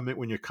when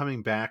you're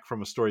coming back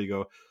from a story, you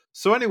go,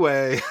 so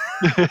anyway.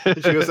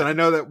 And she goes, and I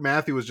know that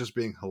Matthew was just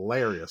being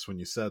hilarious when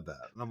you said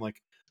that. And I'm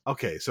like,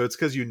 okay, so it's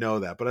because you know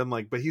that. But I'm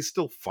like, but he's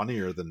still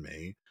funnier than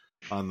me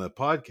on the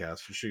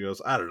podcast. And she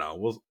goes, I don't know,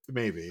 well,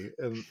 maybe.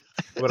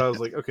 But I was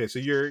like, okay, so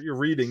you're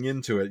reading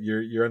into it,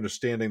 you're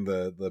understanding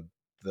the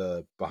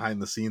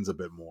behind the scenes a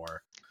bit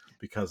more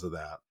because of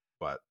that.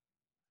 But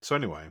so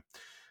anyway,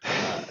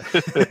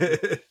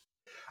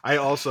 I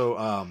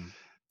also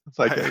it's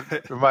like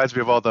it reminds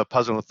me of all the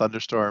Puzzle and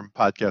Thunderstorm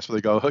podcasts where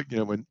they go,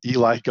 when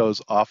Eli goes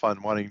off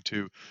on wanting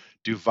to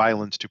do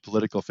violence to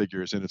political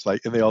figures, and it's like,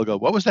 and they all go,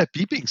 what was that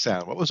beeping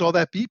sound? What was all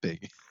that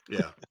beeping?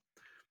 Yeah.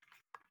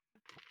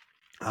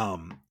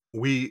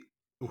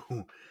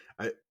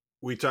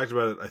 We talked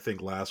about it, I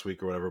think, last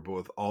week or whatever, but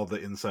with all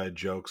the inside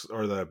jokes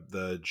or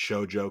the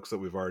show jokes that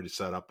we've already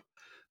set up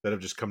that have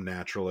just come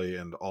naturally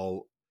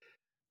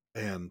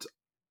and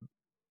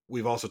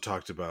we've also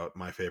talked about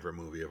my favorite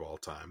movie of all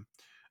time,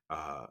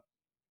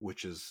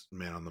 which is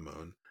Man on the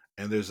Moon.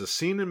 And there's a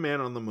scene in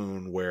Man on the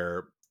Moon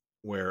where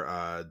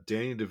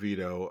Danny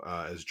DeVito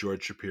as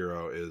George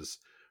Shapiro is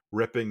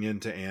ripping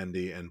into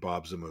Andy and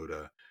Bob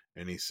Zamuda,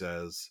 and he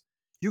says,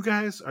 you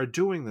guys are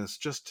doing this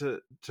just to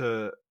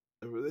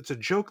it's a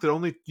joke that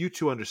only you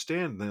two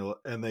understand.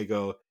 And they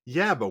go,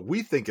 yeah, but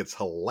we think it's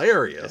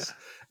hilarious. Yeah.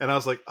 And I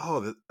was like,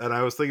 oh, and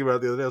I was thinking about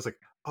it the other day. I was like,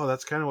 oh,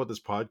 that's kind of what this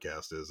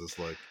podcast is. It's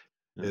like,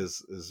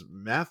 is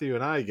Matthew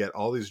and I get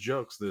all these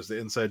jokes. There's the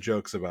inside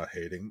jokes about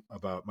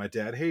my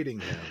dad hating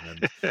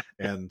him.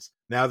 And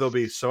now there'll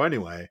be, so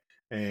anyway.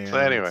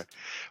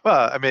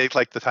 Well, I mean,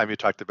 like the time you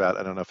talked about,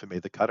 I don't know if it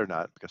made the cut or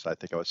not, because I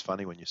think I was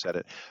funny when you said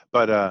it,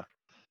 but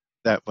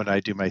that when I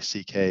do my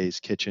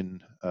CK's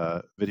kitchen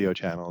video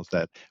channels,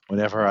 that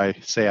whenever I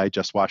say I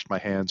just washed my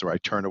hands or I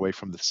turn away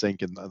from the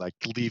sink and I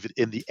leave it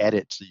in the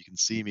edit so you can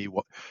see me,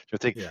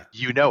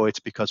 it's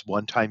because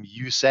one time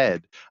you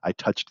said I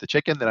touched the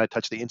chicken, then I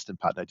touched the Instant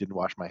Pot and I didn't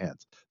wash my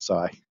hands. So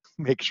I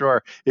make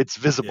sure it's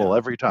visible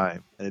every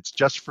time, and it's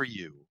just for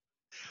you.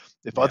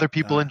 If other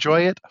people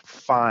enjoy it,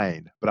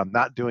 fine, but I'm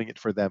not doing it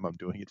for them. I'm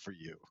doing it for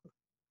you.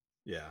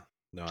 Yeah.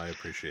 No, I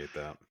appreciate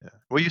that. Yeah.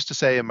 We used to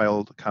say in my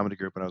old comedy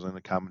group when I was in the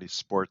comedy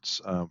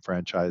sports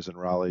franchise in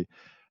Raleigh,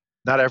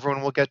 not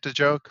everyone will get the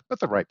joke, but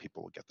the right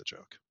people will get the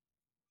joke.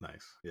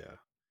 Nice. Yeah.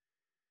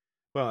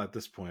 Well, at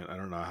this point, I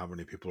don't know how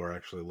many people are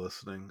actually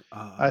listening.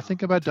 I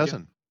think about a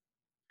dozen.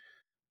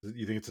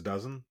 You think it's a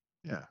dozen?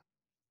 Yeah.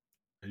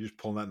 Are you just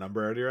pulling that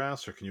number out of your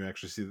ass, or can you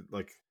actually see,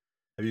 like,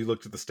 have you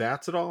looked at the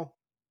stats at all?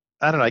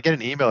 I don't know. I get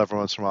an email every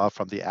once in a while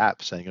from the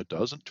app saying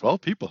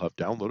 12 people have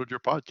downloaded your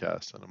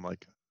podcast, and I'm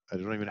like, I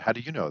don't even. How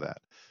do you know that?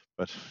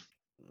 But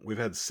We've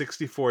had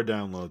 64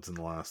 downloads in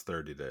the last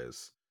 30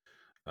 days.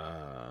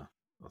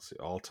 Let's see,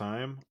 all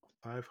time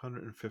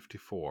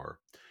 554,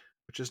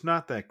 which is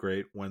not that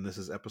great when this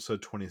is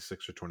episode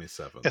 26 or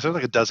 27. it's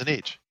like a dozen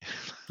each.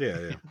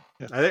 Yeah.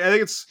 Yeah. I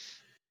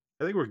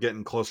think we're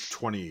getting close to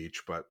 20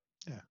 each, but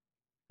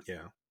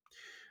Yeah.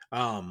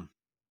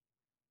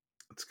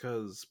 It's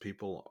because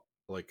people,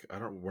 like,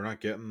 we're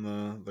not getting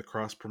the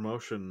cross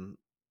promotion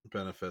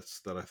benefits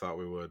that I thought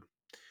we would.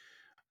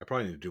 I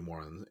probably need to do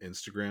more on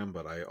Instagram,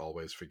 but I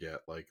always forget.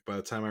 Like, by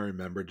the time I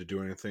remembered to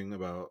do anything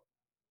about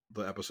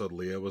the episode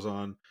Leah was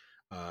on,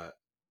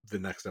 the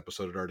next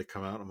episode had already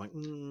come out. I'm like,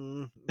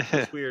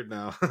 it's weird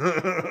now.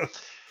 You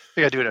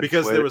gotta do it on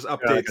because Twitter. there was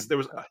updates. There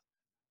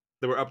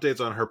were updates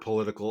on her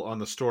on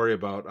the story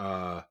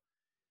about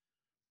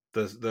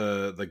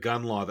the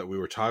gun law that we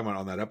were talking about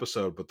on that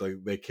episode, but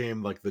they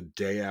came like the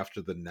day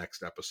after the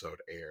next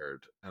episode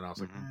aired, and I was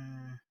like,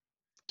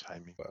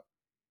 timing. But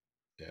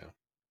yeah,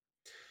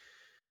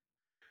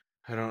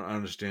 I don't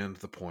understand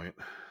the point.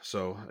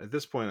 So at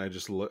this point, I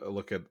just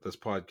look at this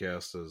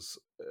podcast as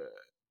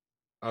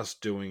us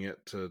doing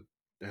it to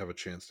have a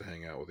chance to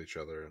hang out with each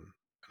other and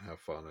have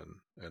fun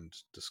and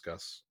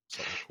discuss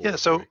something cool. Yeah.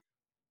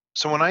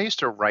 So when I used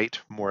to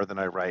write more than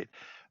I write,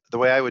 the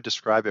way I would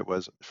describe it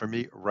was, for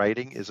me,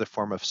 writing is a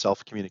form of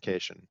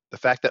self-communication. The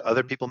fact that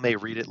other people may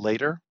read it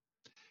later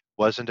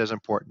wasn't as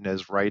important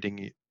as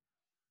writing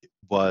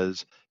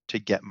was to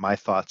get my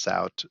thoughts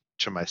out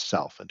to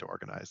myself and to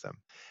organize them.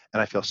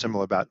 And I feel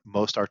similar about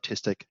most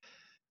artistic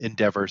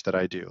endeavors that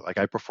I do. Like,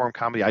 I perform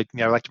comedy. I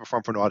like to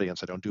perform for an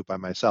audience. I don't do it by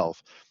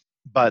myself,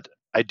 but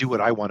I do what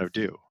I want to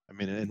do. I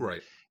mean,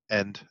 right.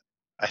 And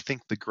I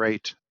think the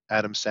great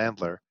Adam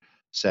Sandler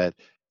said,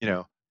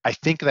 I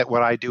think that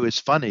what I do is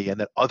funny and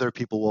that other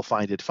people will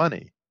find it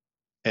funny.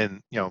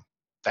 And,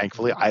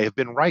 thankfully, I have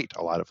been right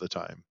a lot of the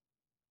time.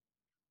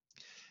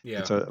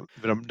 Yeah.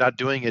 But I'm not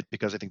doing it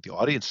because I think the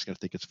audience is going to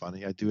think it's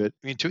funny. I do it.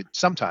 I mean,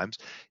 sometimes,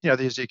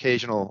 there's the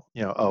occasional,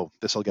 oh,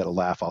 this will get a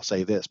laugh, I'll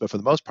say this. But for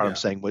the most part, I'm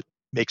saying what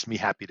makes me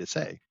happy to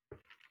say.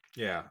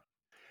 Yeah.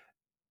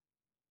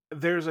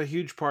 There's a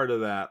huge part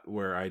of that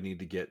where I need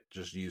to get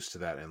just used to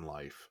that in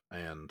life,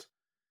 and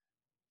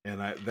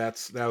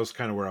that was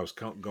kind of where I was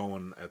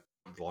going at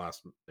the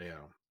last,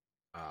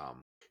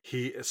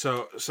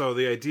 so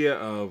the idea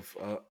of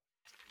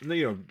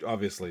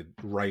obviously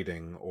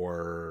writing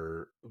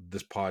or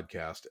this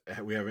podcast,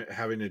 we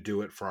having to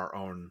do it for our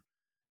own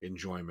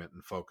enjoyment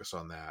and focus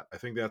on that. I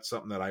think that's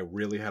something that I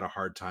really had a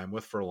hard time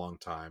with for a long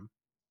time.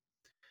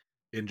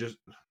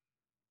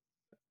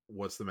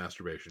 What's the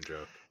masturbation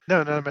joke?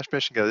 No,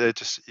 masturbation joke. It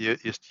just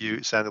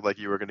you sounded like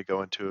you were going to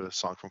go into a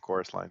song from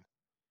Chorus Line.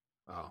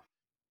 Oh,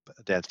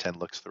 Dance 10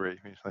 looks 3.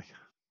 Like,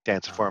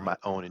 dance for my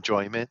own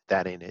enjoyment.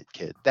 That ain't it,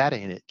 kid. That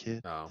ain't it,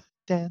 kid. Oh.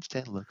 Dance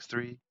 10 looks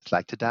 3. It's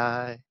like to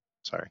die.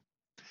 Sorry.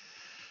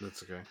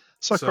 That's okay.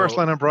 So Chorus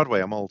Line on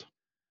Broadway. I'm old.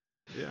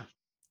 Yeah.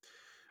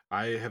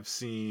 I have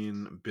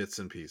seen bits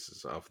and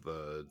pieces of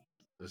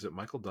is it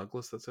Michael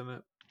Douglas that's in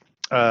it?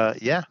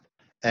 Yeah.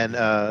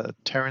 And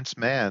Terrence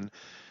Mann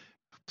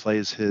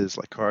plays his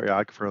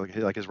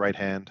choreographer, like his right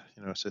hand,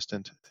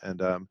 assistant.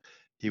 And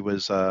he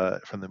was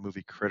from the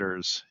movie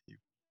Critters. He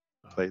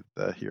played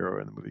the hero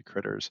in the movie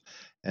Critters,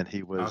 and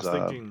he was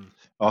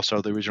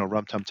also the original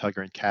Rum Tum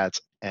Tugger in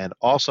Cats. And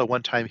also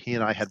one time he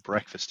and I had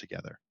breakfast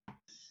together.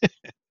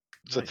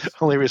 It's nice. The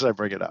only reason I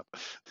bring it up.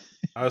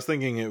 I was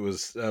thinking it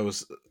was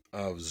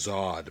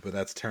Zod, but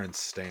that's Terrence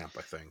Stamp,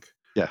 I think.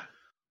 Yeah.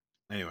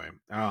 Anyway,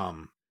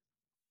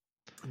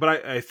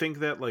 but I think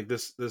that, like,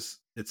 this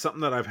it's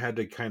something that I've had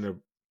to kind of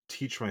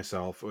teach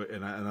myself,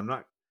 and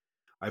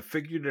I've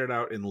figured it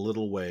out in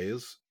little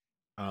ways,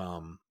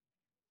 and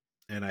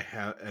I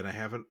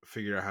haven't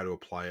figured out how to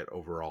apply it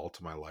overall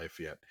to my life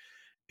yet.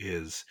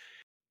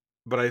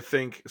 But I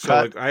think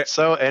so.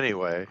 So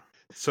anyway,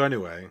 so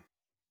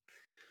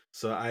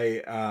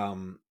I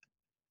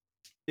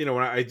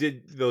when I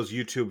did those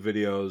YouTube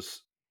videos,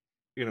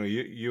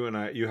 you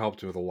and you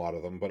helped me with a lot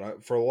of them,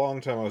 but for a long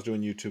time I was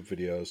doing YouTube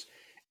videos,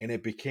 and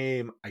it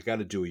became, I got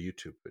to do a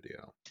YouTube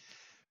video.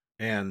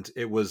 And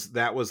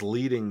that was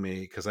leading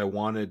me, because I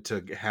wanted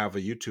to have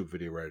a YouTube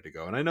video ready to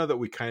go. And I know that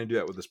we kind of do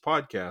that with this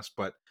podcast,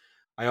 but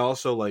I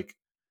also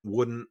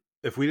wouldn't,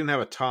 if we didn't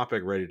have a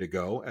topic ready to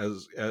go,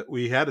 as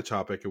we had a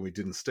topic and we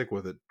didn't stick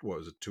with it. What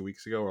was it, 2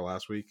 weeks ago or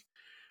last week?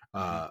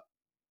 And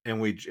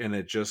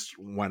it just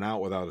went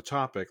out without a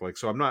topic.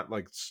 So I'm not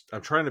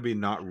I'm trying to be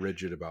not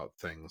rigid about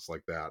things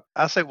like that.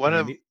 I'll say one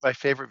of my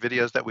favorite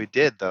videos that we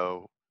did,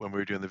 though, when we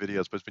were doing the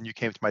videos, was when you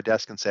came to my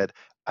desk and said,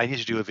 I need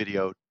to do a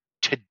video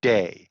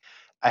today.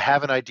 I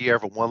have an idea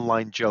of a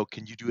one-line joke.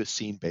 Can you do a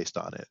scene based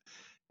on it?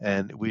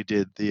 And we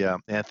did the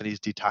Anthony's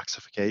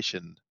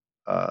detoxification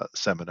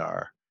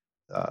seminar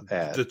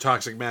ad. The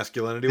toxic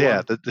masculinity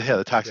one?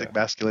 The toxic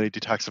masculinity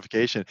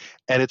detoxification.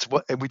 And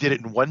we did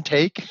it in one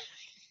take.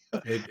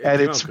 It And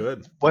came it's out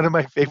good. one of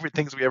my favorite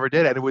things we ever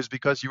did. And it was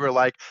because you were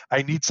like,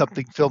 I need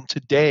something filmed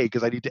today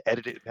because I need to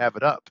edit it and have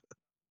it up.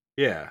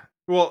 Yeah.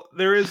 Well,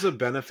 there is a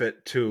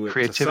benefit to it to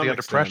Creativity some under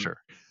extent. pressure.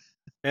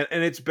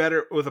 And it's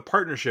better with a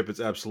partnership, it's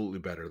absolutely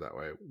better that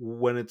way.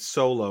 When it's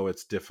solo,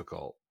 it's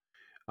difficult.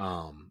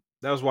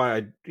 That was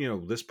why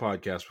this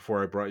podcast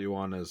before I brought you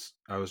on is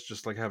I was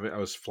just like I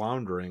was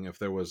floundering if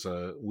there was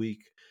a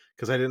week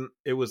because I didn't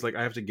it was like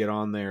I have to get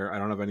on there. I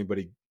don't have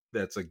anybody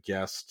that's a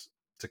guest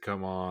to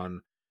come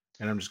on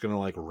and I'm just gonna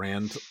like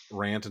rant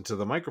into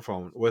the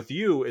microphone. With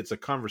you, it's a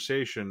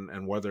conversation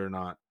and whether or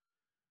not,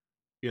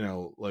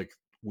 like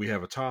we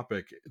have a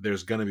topic,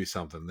 there's gonna be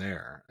something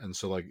there. And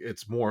so like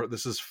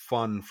this is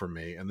fun for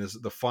me and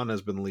the fun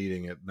has been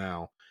leading it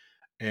now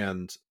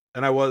and I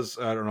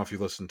don't know if you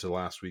listened to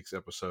last week's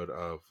episode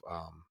of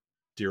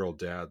Dear Old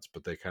Dads,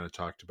 but they kind of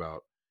talked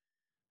about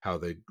how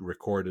they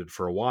recorded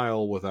for a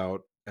while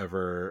without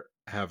ever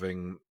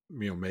having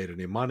made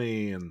any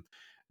money, and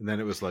then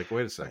it was like,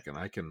 wait a second,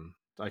 I can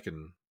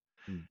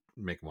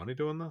make money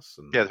doing this,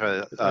 and Yeah,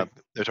 it's like,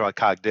 they're talking about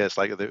Cogdis,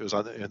 like it was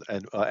on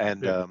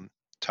and yeah,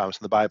 Thomas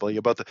in the Bible.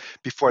 You both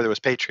before there was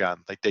Patreon,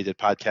 like they did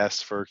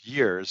podcasts for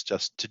years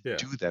just to yeah,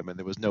 do them, and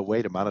there was no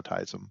way to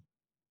monetize them.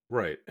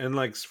 right. And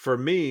like for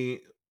me,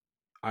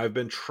 I've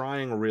been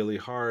trying really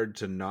hard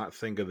to not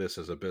think of this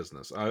as a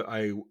business.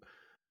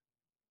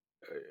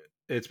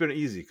 It's been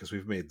easy because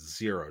we've made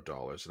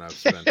 $0 and I've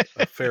spent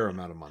a fair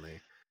amount of money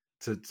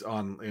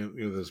on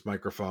this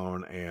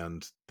microphone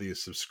and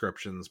these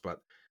subscriptions, but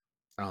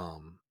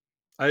um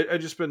I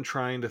just been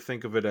trying to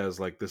think of it as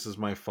like this is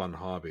my fun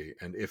hobby,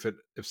 and if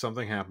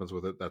something happens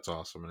with it, that's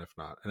awesome, and if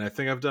not, and I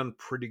think I've done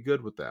pretty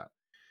good with that.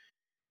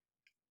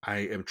 I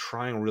am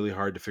trying really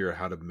hard to figure out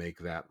how to make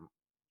that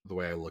the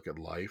way I look at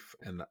life,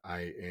 and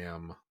I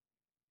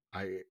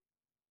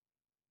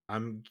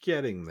I'm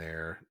getting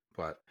there,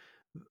 but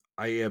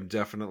I am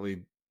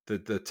definitely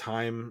the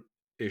time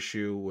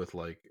issue with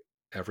like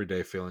every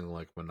day feeling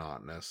like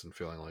monotonous and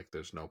feeling like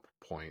there's no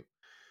point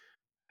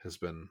has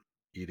been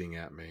eating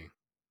at me,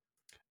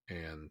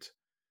 and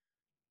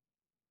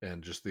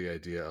just the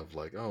idea of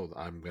like, oh,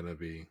 I'm gonna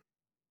be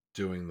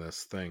doing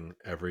this thing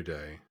every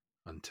day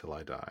until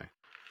I die,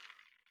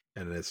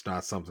 and it's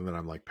not something that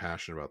I'm like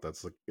passionate about.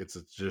 That's like it's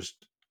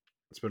just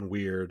it's been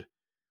weird.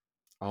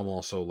 I'm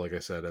also, like I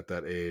said, at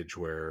that age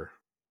where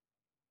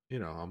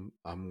I'm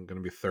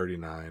gonna be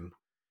 39.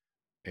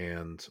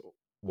 And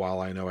while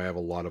I know I have a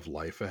lot of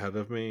life ahead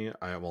of me,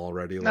 I am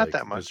already Not like,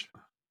 that much.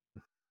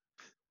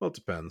 well, it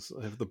depends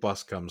if the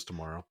bus comes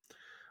tomorrow.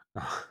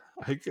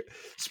 I,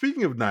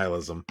 Speaking of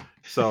nihilism,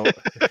 so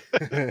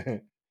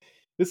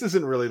this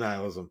isn't really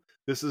nihilism.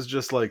 This is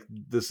just like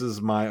this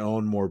is my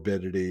own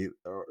morbidity,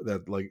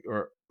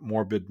 or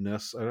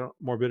morbidness. I don't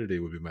Morbidity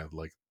would be my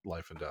like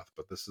life and death,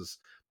 but this is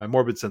my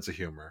morbid sense of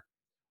humor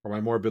or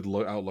my morbid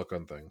outlook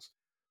on things.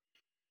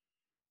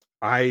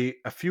 I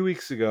a few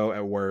weeks ago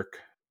at work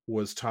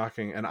was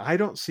talking, and I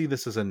don't see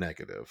this as a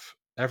negative.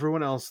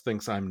 Everyone else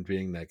thinks I'm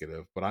being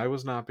negative, but I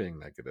was not being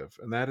negative.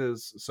 And that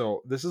is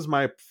so this is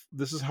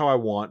how I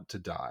want to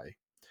die.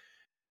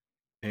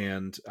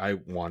 And I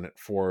want it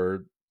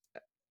for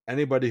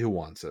anybody who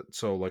wants it.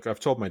 So like I've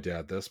told my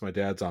dad this. My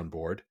dad's on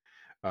board.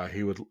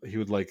 He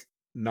would like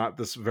not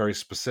this very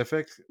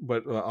specific,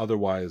 but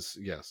otherwise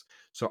yes.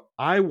 So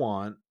I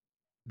want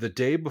the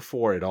day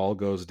before it all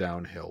goes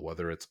downhill,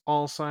 whether it's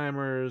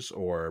Alzheimer's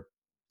or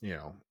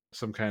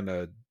some kind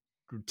of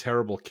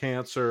terrible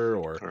cancer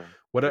or Or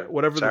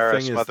whatever the Sarah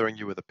thing is. smothering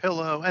you with a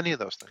pillow, any of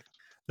those things.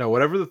 No,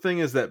 whatever the thing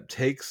is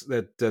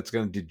that's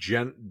going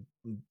to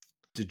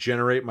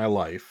degenerate my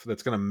life,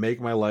 that's going to make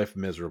my life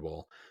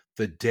miserable.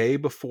 The day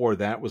before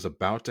that was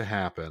about to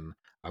happen,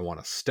 I want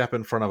to step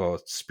in front of a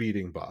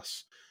speeding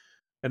bus,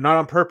 and not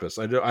on purpose.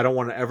 I don't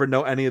want to ever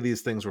know any of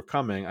these things were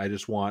coming. I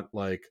just want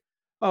like,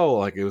 oh,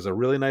 like it was a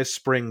really nice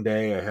spring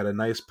day. I had a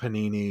nice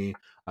panini.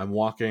 I'm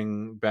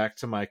walking back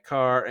to my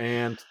car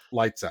and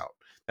lights out.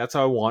 That's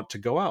how I want to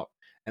go out.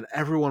 And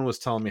everyone was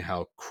telling me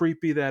how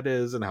creepy that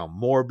is and how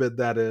morbid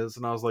that is.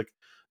 And I was like,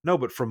 no,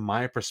 but from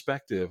my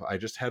perspective, I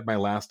just had my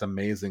last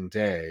amazing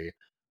day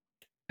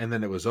and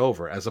then it was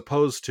over. As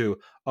opposed to,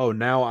 oh,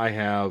 now I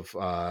have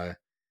I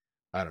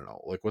don't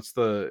know, like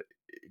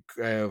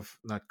I have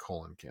not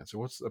colon cancer.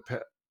 What's the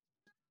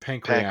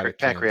pancreatic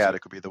cancer.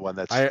 Pancreatic would be the one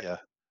that's, I yeah.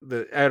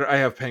 I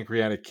have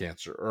pancreatic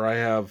cancer, or I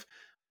have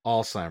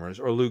Alzheimer's,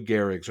 or Lou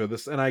Gehrig's, or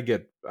this, and I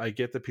get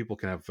that people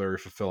can have very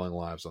fulfilling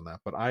lives on that,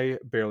 but I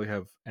barely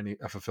have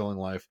a fulfilling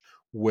life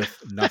with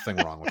nothing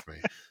wrong with me.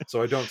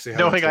 So I don't see how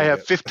that's Knowing I going to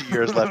have 50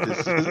 years left is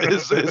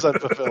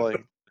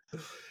unfulfilling.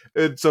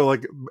 And so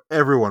like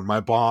everyone,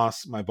 my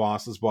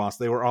boss's boss,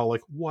 they were all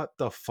like, what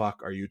the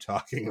fuck are you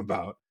talking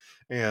about?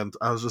 And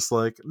I was just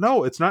like,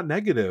 no, it's not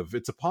negative,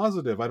 it's a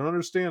positive. I don't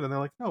understand. And they're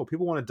like, no,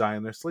 people want to die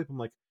in their sleep. I'm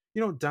like,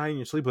 you don't die in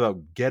your sleep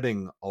without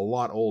getting a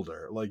lot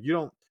older. Like you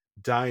don't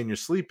die in your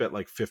sleep at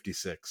like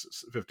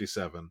 56,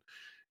 57.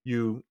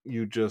 You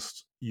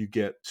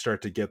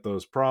start to get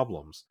those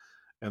problems.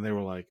 And they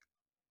were like,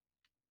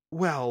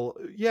 well,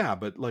 yeah,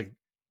 but like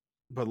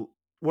but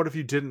what if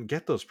you didn't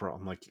get those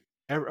problems?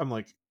 I'm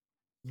like,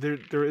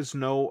 there is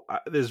no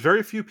there's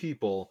very few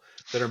people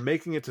that are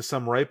making it to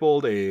some ripe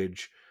old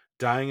age,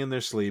 dying in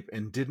their sleep,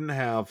 and didn't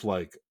have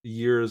like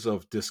years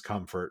of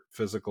discomfort,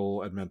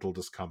 physical and mental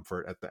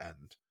discomfort at the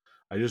end.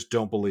 I just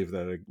don't believe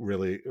that it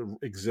really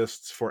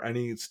exists for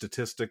any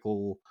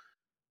statistical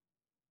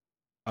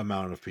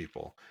amount of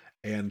people.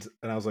 And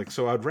I was like,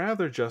 so I'd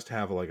rather just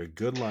have like a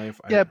good life.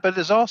 Yeah, but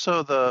there's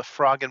also the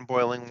frog in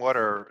boiling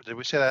water. Did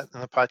we say that in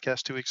the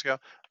podcast 2 weeks ago?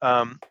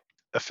 I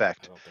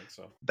Effect don't think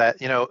so. that,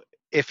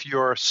 if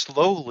you're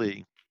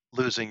slowly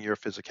losing your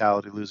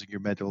physicality, losing your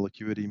mental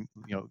acuity,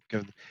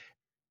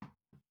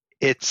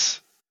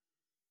 it's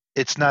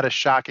it's not as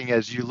shocking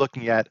as you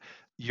looking at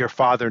your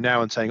father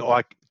now and saying,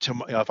 "Oh,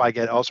 if I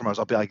get Alzheimer's,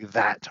 I'll be like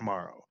that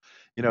tomorrow."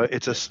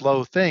 It's a Yeah.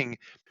 slow thing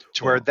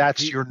to where Well,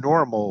 that's your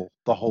normal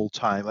the whole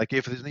time. Like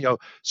if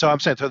so I'm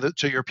saying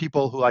to your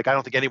people who like I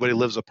don't think anybody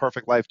lives a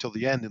perfect life till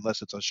the end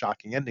unless it's a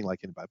shocking ending like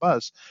Hit by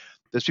Bus.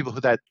 There's people who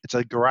that it's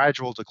a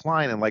gradual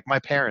decline, and like my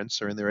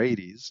parents are in their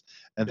 80s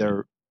and yeah.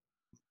 they're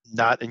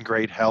not in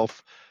great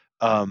health.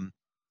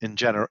 In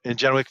general,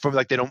 from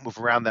like they don't move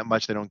around that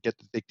much. They don't get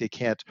they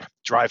can't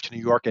drive to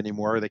New York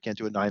anymore. They can't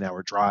do a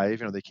 9-hour drive.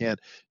 They can't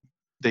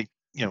they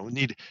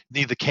need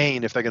the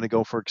cane if they're going to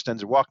go for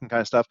extended walking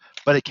kind of stuff.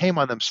 But it came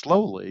on them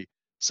slowly,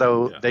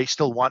 so Yeah. they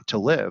still want to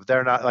live.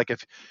 They're not like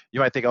if you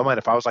might think, oh man,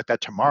 if I was like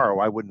that tomorrow,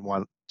 I wouldn't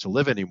want to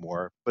live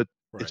anymore. But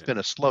it's Right. been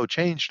a slow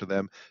change to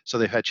them, so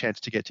they've had a chance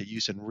to get to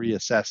use and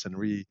reassess and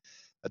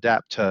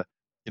readapt to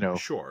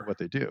Sure. what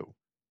they do.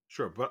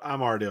 Sure, but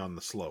I'm already on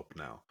the slope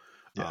now.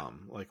 Yeah,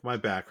 Like my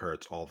back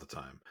hurts all the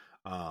time.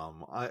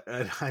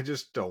 I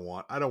just don't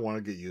want. I don't want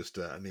to get used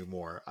to it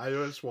anymore. yeah. I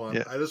just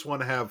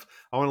want to have.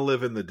 I want to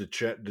live in the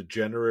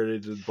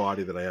degenerated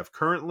body that I have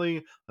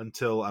currently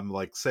until I'm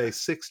like say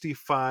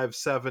 65,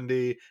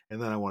 70,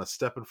 and then I want to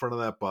step in front of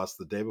that bus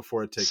the day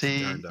before it takes a turn See,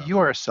 you downhill.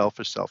 are a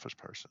selfish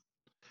person.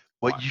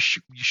 What Why? you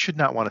should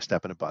not want to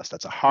step in a bus.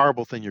 That's a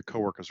horrible thing. Your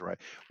coworkers are right.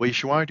 What you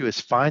should want to do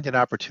is find an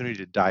opportunity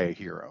to die a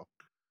hero.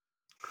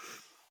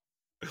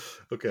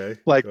 Okay,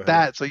 Like go ahead.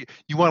 that. So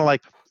you want to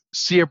like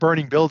see a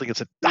burning building and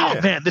say, "Oh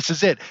Yeah, man, this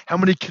is it. How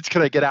many kids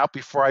can I get out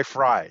before I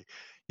fry?"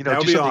 that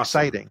would Do be something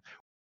awesome. exciting.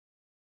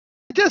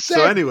 I just So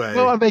said go anyway,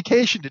 on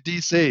vacation to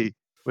DC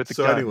with the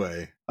so gun.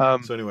 anyway,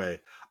 Um, so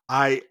anyway,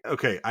 I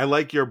okay. I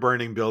like your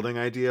burning building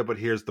idea, but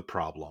here's the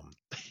problem.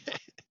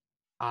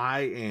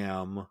 I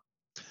am,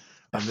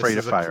 and this Afraid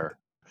of is fire.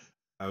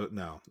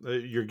 no,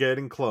 you're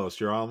getting close.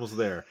 You're almost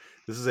there.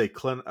 This is a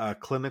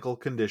clinical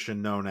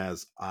condition known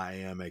as I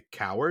am a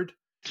coward,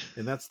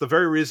 and that's the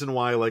very reason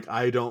why, like,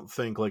 I don't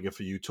think like if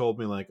you told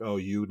me like, oh,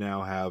 you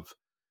now have,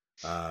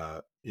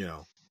 you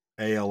know,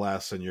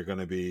 ALS and you're going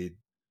to be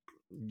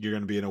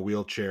in a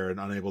wheelchair and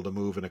unable to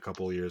move in a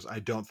couple of years, I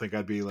don't think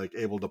I'd be like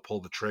able to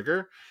pull the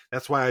trigger.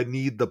 That's why I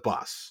need the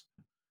bus.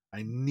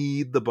 I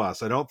need the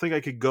bus. I don't think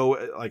I could go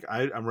like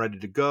I'm ready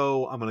to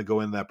go. I'm going to go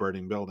in that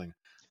burning building.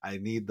 I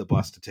need the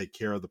bus to take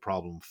care of the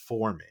problem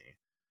for me.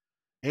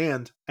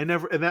 And I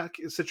never in that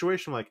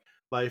situation like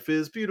life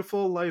is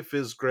beautiful, life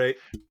is great,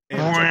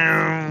 and it's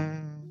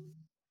over.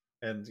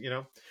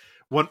 And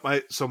what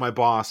my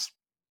boss,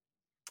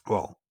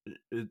 well,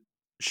 it,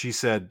 she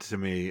said to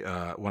me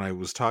when I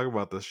was talking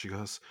about this, she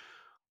goes,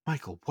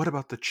 Michael, what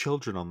about the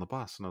children on the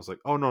bus? And I was like,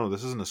 oh no,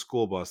 this isn't a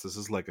school bus. This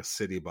is like a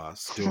city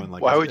bus doing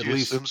like Why would at you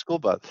least. assume school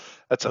bus?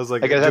 I was I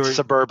like guess that's a doing.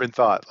 suburban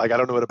thought. Like I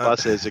don't know what a Uh,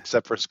 bus is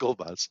except for a school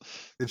bus,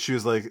 and she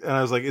was like, and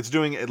I was like, it's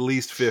doing at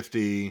least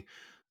 50,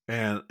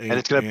 and and and,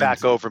 it's going to and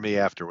back over me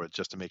afterwards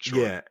just to make sure.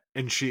 yeah,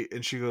 and she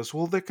goes,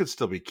 well, there could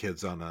still be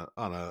kids on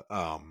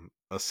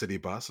a city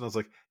bus, and I was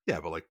like, yeah,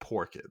 but like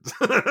poor kids.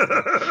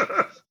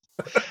 Yeah.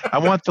 I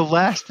want the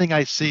last thing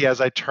I see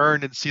as I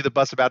turn and see the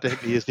bus about to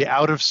hit me is the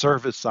out of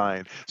service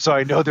sign, so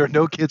I know there are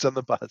no kids on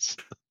the bus.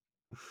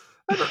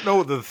 I don't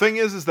know. The thing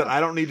is that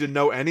I don't need to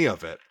know any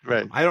of it.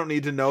 Right. I don't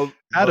need to know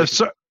Out of like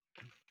service.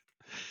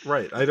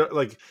 right. I don't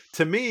like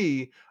to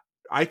me.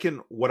 I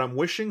can what I'm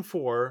wishing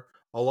for.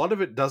 A lot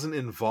of it doesn't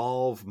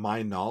involve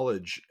my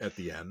knowledge at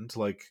the end.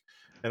 Like,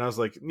 and I was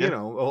like, Yeah.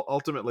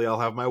 ultimately, I'll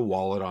have my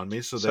wallet on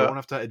me, so they So won't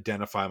have to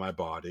identify my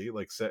body.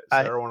 Like,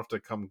 I Sarah won't have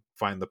to come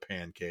find the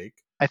pancake.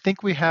 I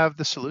think we have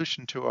the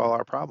solution to all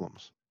our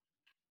problems.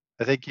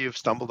 I think you've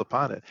stumbled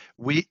upon it.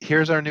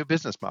 Here's our new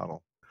business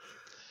model.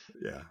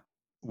 Yeah.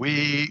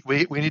 We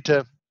need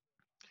to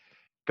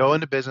go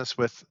into business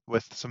with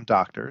some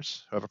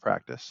doctors who have a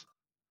practice.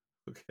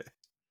 Okay.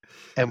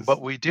 And This-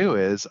 what we do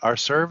is our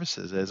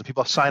services is, and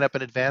people sign up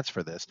in advance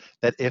for this,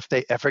 that if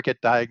they ever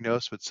get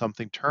diagnosed with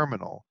something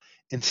terminal,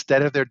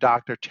 instead of their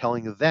doctor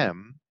telling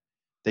them,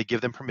 they give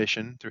them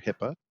permission through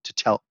HIPAA to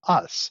tell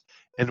us,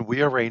 and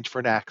we arrange for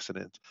an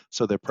accident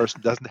so their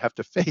person doesn't have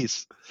to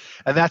face.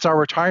 And that's our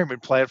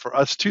retirement plan for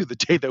us too. The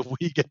day that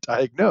we get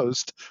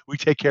diagnosed, we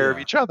take care of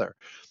yeah. each other.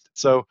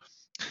 So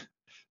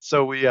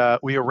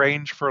we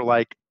arrange for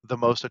like the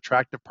most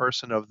attractive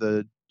person of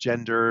the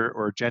gender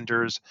or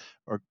genders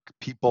or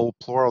people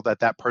plural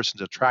that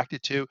person's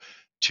attracted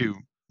to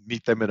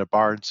meet them in a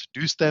bar and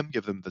seduce them,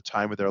 give them the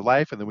time of their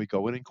life, and then we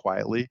go in and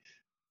quietly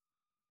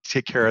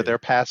take care of Okay, their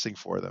passing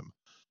for them.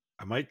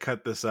 I might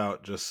cut this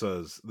out just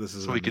so this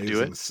is So an we could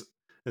do it. amazing.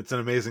 It's an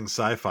amazing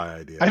sci-fi I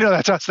idea know,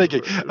 that's what I was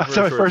thinking. for That's a what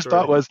my short first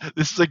thought story. was.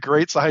 This is a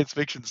great science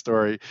fiction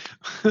story,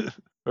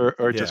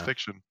 or just Yeah.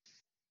 fiction.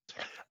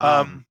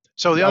 Um.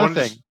 So the I other want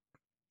to thing, just.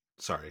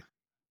 Sorry.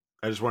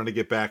 I just wanted to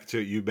get back to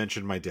you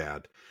mentioned my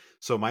dad.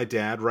 So my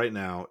dad right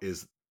now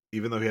is,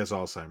 even though he has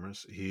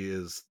Alzheimer's, he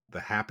is the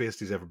happiest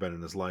he's ever been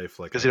in his life.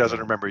 Like because I he doesn't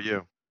don't. remember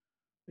you.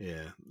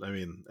 Yeah. I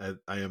mean,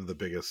 I am the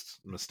biggest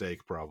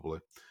mistake probably.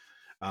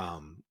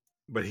 Um.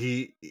 But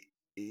he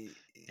He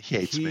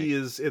hates me. he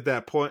is at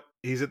that point.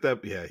 He's at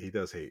that. Yeah, he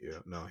does hate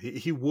you. No,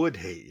 he would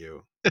hate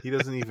you. He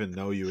doesn't even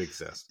know you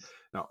exist.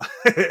 No.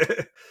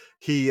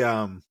 he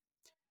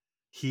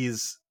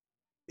he's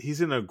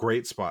he's in a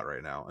great spot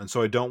right now, and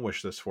so I don't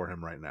wish this for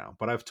him right now,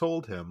 but I've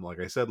told him, like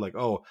I said, like,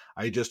 oh,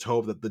 I just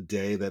hope that the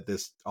day that that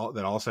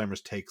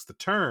Alzheimer's takes the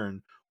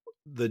turn,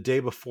 the day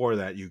before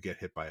that you get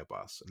hit by a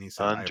bus. And he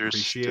said,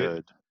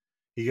 Understood.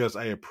 he goes,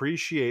 I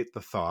appreciate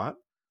the thought.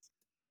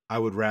 I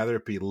would rather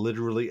it be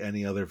literally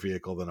any other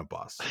vehicle than a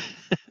bus.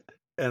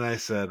 And I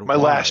said, My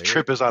last why?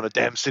 trip is on a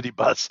damn city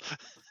bus.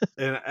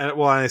 And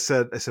well, I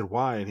said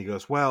why? And he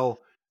goes, well,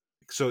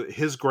 so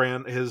his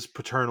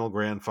paternal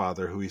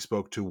grandfather, who he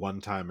spoke to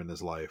one time in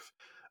his life,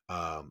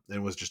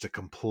 and was just a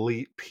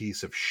complete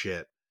piece of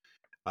shit.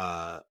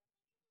 Uh,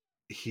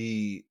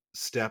 he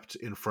stepped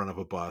in front of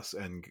a bus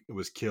and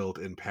was killed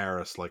in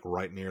Paris, like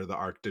right near the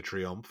Arc de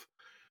Triomphe.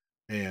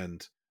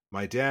 And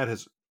my dad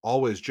has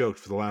always joked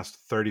for the last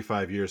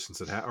 35 years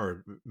since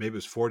or maybe it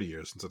was 40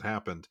 years since it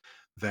happened,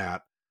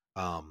 that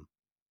um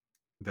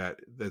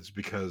that's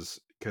because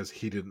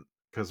he didn't,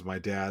 because my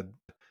dad,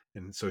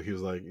 and so he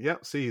was like, yeah,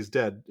 see, he's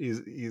dead,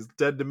 he's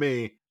dead to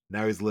me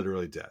now, he's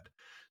literally dead.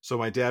 So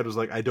my dad was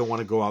like, I don't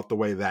want to go out the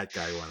way that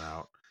guy went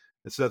out.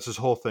 And so that's his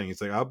whole thing.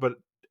 He's like, oh, but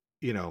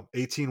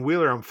 18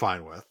 wheeler I'm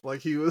fine with.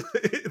 Like he was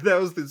that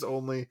was his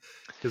only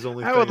I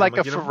would thing. And I'm like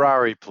a like,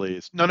 Ferrari,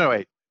 please. No, no,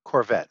 wait.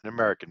 Corvette, an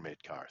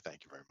American-made car.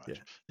 Thank you very yeah,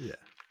 much. yeah.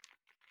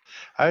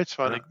 I just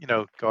want And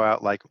to, go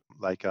out like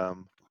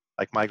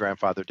my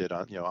grandfather did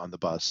on the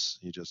bus.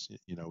 He just,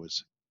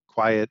 was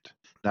quiet,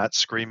 not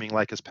screaming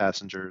like his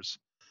passengers.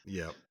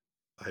 yeah,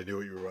 I knew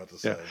what you were about to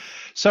Yeah. say.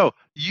 So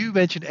you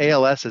mentioned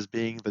ALS as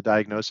being the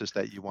diagnosis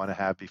that you want to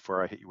have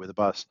before I hit you with a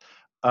bus.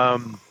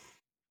 Um,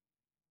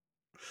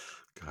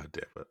 God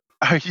damn it.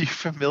 are you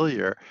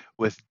familiar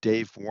with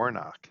Dave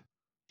Warnock?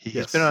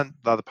 He's been Yes. on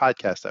the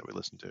podcast that we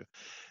listened to.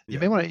 You Yeah.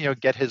 may want to,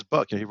 get his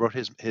book. He wrote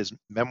his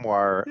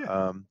memoir.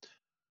 Yeah.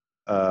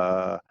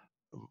 Uh,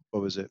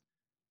 what was it?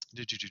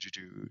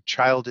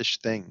 Childish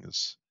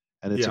Things,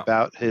 and it's Yeah.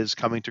 about his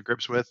coming to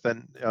grips with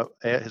and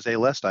his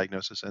ALS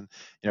diagnosis, and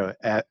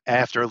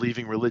after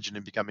leaving religion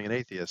and becoming an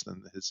atheist,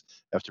 and his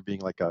after being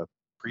like a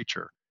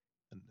preacher.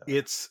 And,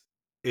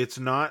 It's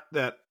not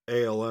that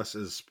ALS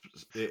is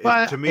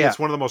well, to me yeah, it's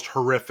one of the most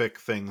horrific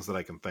things that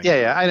I can think yeah,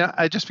 of. yeah. I know.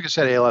 I just because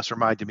you said ALS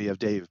reminded me of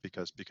Dave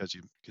because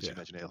you Yeah.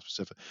 mentioned ALS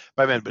specific.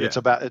 But I mean, but Yeah.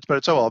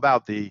 it's all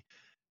about the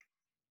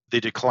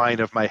decline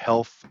of my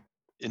health Oh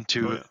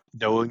into yeah.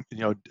 knowing,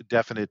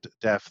 definite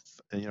death,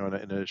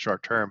 in a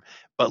short term,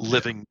 but Yeah.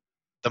 living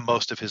the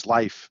most of his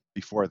life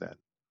before then,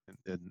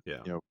 and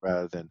Yeah.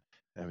 rather than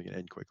having it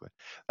end quickly.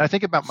 And I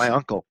think about my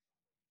uncle.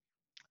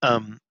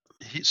 Um,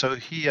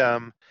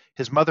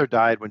 his mother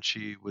died when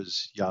she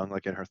was young,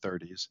 like in her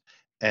 30s,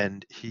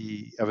 and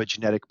he of a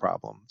genetic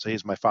problem. So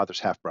he's my father's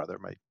half brother.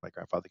 My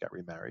grandfather got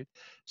remarried,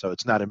 so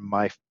it's not in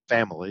my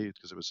family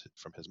because it was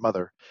from his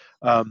mother.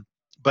 Um,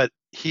 but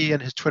he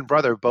and his twin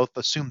brother both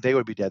assumed they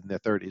would be dead in their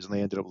 30s, and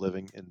they ended up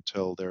living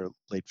until their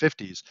late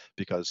 50s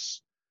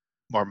because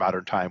more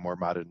modern time, more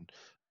modern,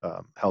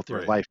 healthier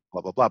Right. life,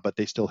 blah blah blah. But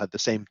they still had the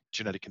same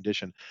genetic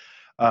condition.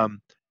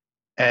 Um,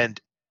 and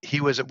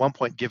he was at one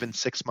point given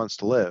 6 months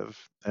to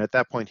live. And at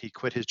that point, he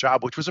quit his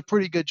job, which was a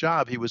pretty good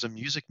job. He was a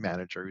music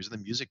manager. He was in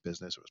the music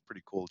business. It was a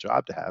pretty cool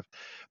job to have.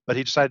 But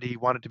he decided he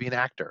wanted to be an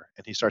actor,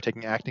 and he started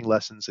taking acting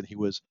lessons. And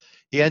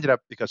he ended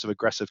up, because of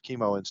aggressive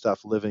chemo and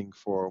stuff, living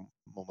for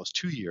almost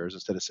 2 years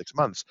instead of 6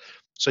 months.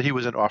 So he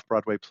was in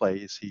off-Broadway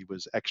plays. He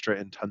was extra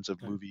in tons of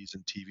Okay. movies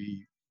and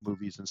TV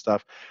movies and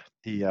stuff.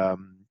 He,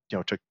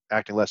 took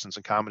acting lessons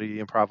and comedy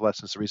improv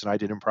lessons. The reason I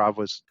did improv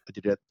was I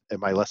did it at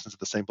my lessons at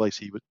the same place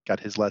got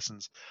his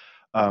lessons.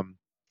 Um,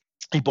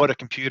 he bought a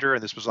computer,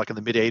 and this was like in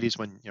the mid '80s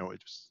when it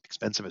was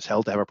expensive as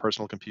hell to have a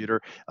personal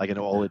computer. Like,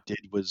 all Yeah. it did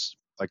was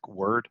like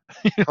Word.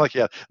 Like,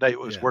 yeah, no, it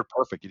was Yeah. Word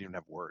Perfect. He didn't even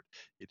have Word.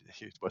 It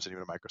wasn't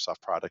even a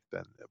Microsoft product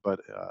then, but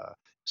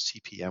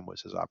CP/M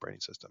was his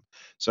operating system.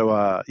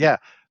 So yeah,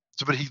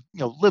 but he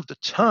lived a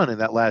ton in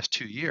that last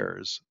 2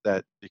 years,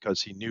 that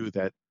because he knew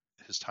that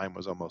his time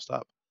was almost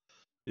up.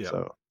 Yeah.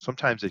 So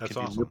sometimes it can That's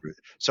be awesome.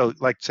 so,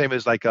 like, same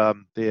as like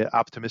the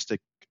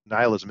optimistic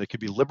nihilism. It could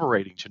be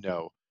liberating to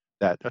know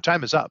that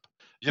time is up.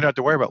 You don't have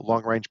to worry about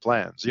long range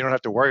plans. You don't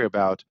have to worry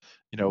about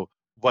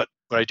what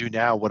I do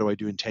now. What do I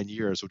do in 10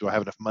 years? Or do I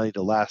have enough money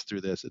to last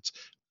through this? It's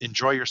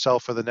enjoy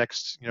yourself for the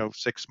next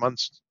 6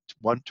 months,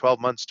 12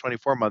 months,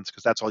 24 months,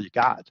 because that's all you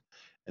got.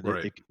 And it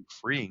Right. can be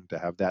freeing to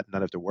have that and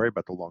not have to worry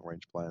about the long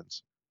range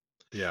plans.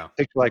 Yeah.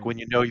 It's like when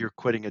you know you're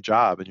quitting a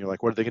job and you're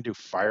like, what are they gonna do?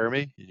 Fire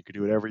me? You can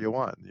do whatever you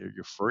want.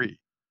 You're free.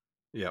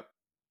 Yep.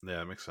 Yeah,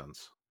 that makes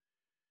sense.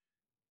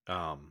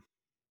 Um,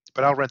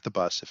 But I'll rent the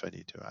bus if I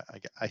need to.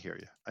 I hear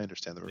you. I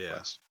understand the yeah.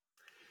 request.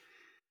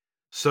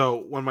 So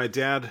when my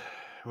dad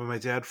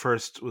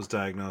first was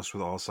diagnosed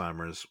with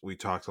Alzheimer's, we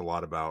talked a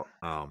lot about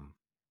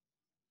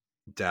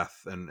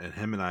death, and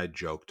him and I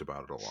joked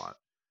about it a lot,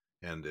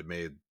 and it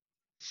made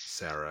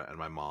Sarah and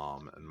my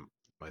mom and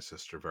my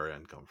sister very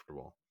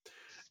uncomfortable.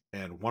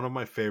 And one of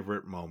my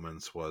favorite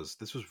moments was,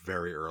 this was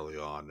very early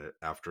on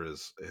after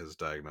his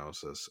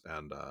diagnosis,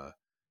 and I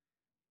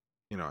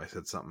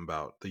said something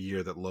about the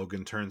year that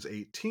Logan turns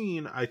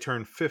 18, I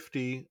turn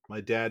 50,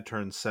 my dad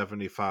turns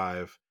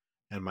 75,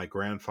 and my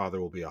grandfather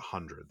will be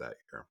 100 that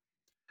year.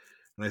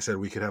 And I said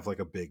we could have like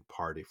a big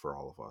party for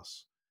all of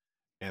us.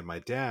 And my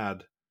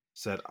dad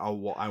said, "Oh,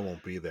 well, I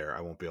won't be there.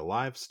 I won't be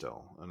alive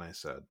still." And I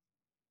said,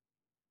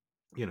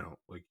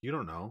 like, you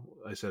don't know.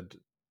 I said,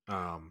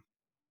 um,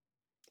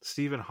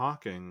 Stephen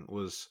Hawking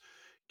was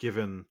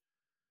given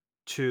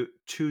two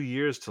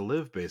years to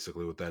live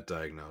basically with that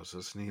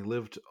diagnosis, and he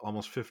lived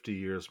almost 50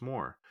 years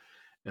more.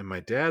 And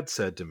my dad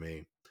said to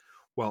me,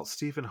 well,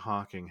 Stephen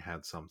Hawking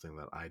had something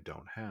that I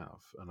don't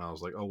have. And I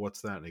was like, oh,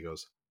 what's that? And he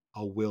goes,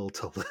 a will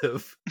to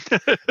live.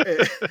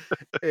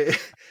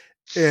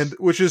 And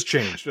which has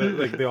changed.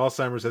 Like the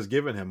Alzheimer's has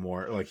given him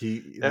more. Like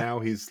Yeah. now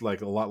he's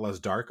like a lot less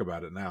dark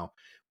about it now.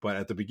 But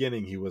at the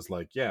beginning he was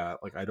like, yeah,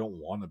 like I don't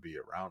want to be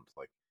around.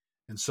 Like,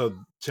 and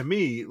so to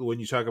me, when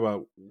you talk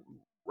about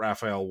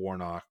Raphael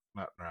Warnock,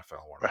 not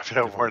Raphael Warnock,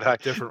 Raphael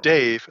Warnock. different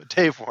Dave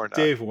Warnock.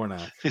 Dave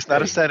Warnock. He's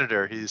not a Hey,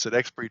 senator. He's an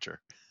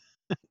ex-preacher.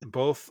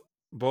 both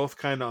both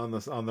kind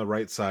of on the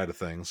right side of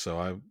things.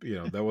 So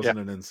that Yeah. wasn't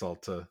an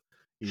insult to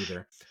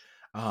either.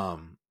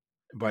 Um,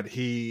 but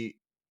he,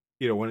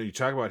 when you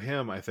talk about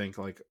him, I think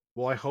like,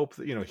 well, I hope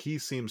that he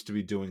seems to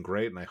be doing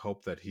great, and I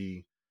hope that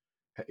he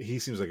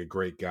seems like a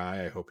great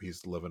guy. I hope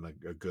he's living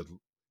a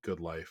good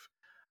life.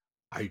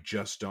 I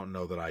just don't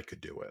know that I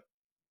could do it.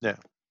 Yeah.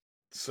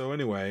 So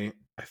anyway,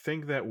 I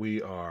think that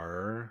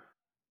we're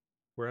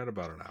at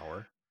about an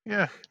hour.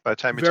 Yeah. By the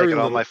time you take Very it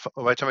all little.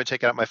 by the time I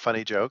take out my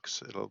funny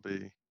jokes, it'll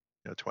be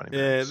 20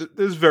 minutes.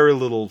 There's very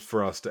little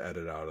for us to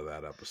edit out of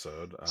that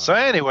episode. So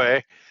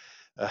anyway,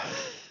 uh,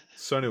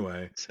 So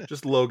anyway,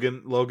 just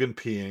Logan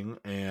peeing,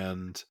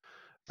 and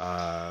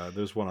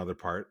there's one other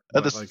part,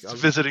 but this like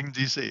visiting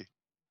DC.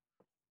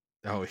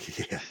 oh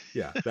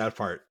yeah, that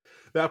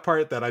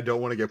part that I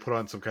don't want to get put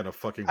on some kind of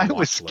fucking I watch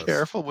was list.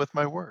 careful with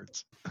my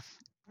words.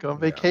 Go on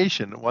Yeah,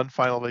 vacation, one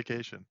final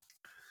vacation.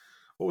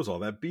 what was all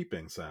that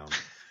beeping sound?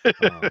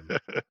 Um,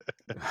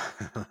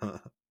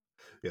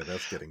 yeah,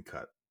 that's getting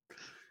cut.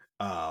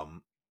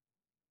 Um,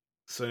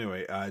 so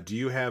anyway, do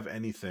you have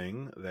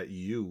anything that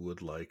you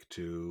would like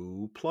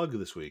to plug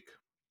this week?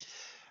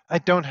 I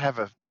don't have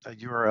a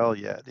URL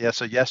yet. Yeah,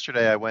 so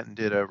yesterday I went and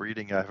did a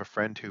reading. I have a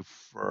friend who,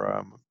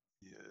 for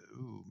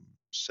ooh,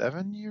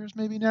 7 years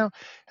maybe now,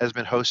 has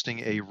been hosting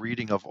a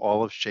reading of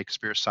all of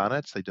Shakespeare's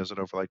sonnets. They does it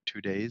over like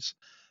 2 days,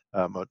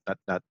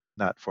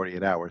 not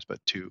 48 hours,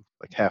 but two,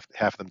 like half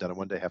of them done in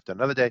one day, half done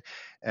another day.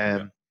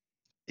 Okay.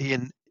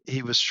 And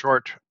he was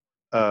short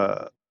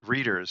uh,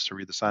 readers to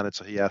read the sonnets,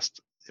 so he asked.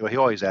 Well, he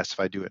always asks if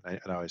I do it, and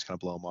I always kind of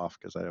blow him off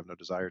because I have no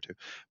desire to.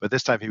 But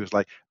this time he was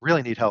like,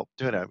 "Really need help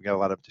doing it. We got a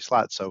lot of empty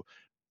slots." So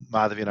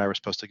Madhavi and I were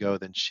supposed to go.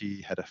 Then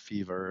she had a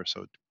fever,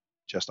 so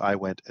just I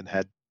went and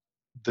had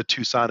the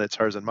two sonnets,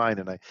 hers and mine,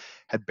 and I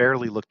had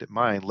barely looked at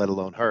mine, let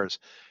alone hers.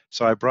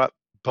 So I brought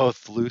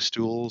both Blue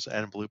Stools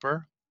and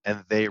Blooper,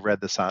 and they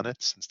read the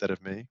sonnets instead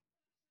of me,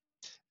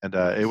 and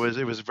it Nice.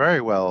 was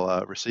very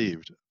well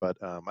received. But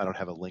I don't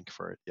have a link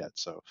for it yet,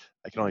 so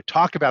I can only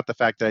talk about the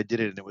fact that I did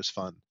it and it was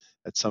fun.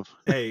 At some,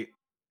 Hey,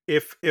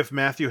 if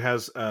Matthew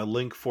has a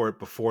link for it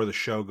before the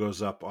show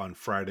goes up on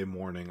Friday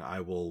morning, I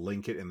will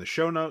link it in the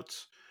show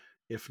notes.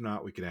 If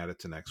not, we can add it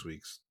to next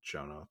week's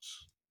show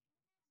notes.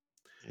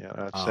 yeah,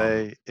 I'd Um,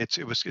 say it's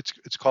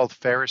called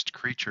Fairest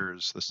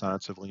Creatures, the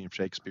Sonnets of William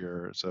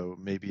Shakespeare. So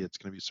maybe it's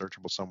going to be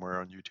searchable somewhere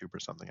on YouTube or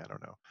something. I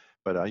don't know,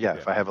 but yeah,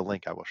 if yeah, I have a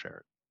link, I will share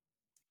it.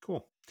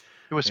 cool.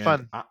 It was And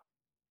fun.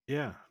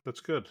 yeah,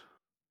 that's good.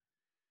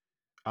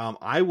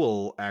 I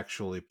will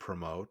actually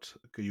promote.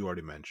 You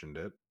already mentioned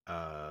it.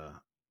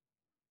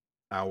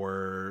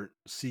 Our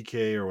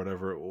CK or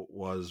whatever it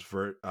was,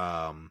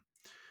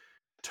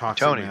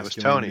 toxic Tony, it was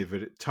masculinity Tony.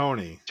 video.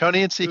 Tony.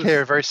 Tony and It CK was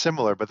are very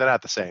similar, but they're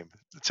not the same.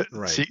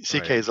 right, CK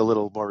right. is a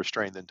little more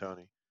restrained than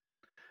Tony.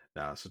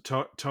 No, so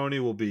Tony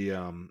will be.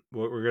 We're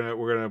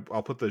gonna.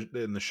 I'll put the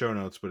in the show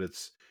notes, but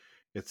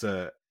it's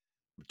a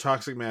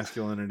toxic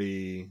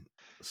masculinity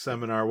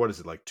seminar. What is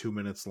it, like 2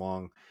 minutes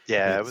long?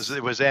 Yeah, It's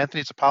it was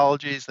Anthony's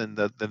apologies, and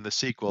the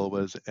sequel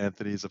was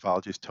Anthony's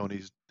apologies,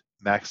 Tony's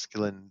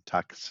masculine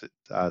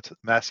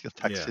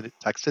yeah,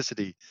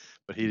 toxicity,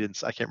 but he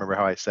didn't. I can't remember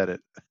how I said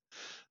it.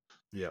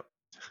 yep.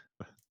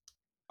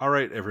 All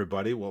right,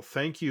 everybody. Well,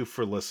 thank you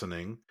for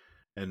listening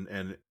and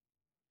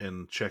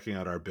checking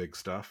out our big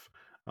stuff.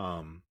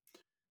 Um,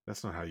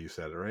 that's not how you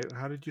said it, right?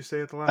 How did you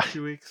say it the last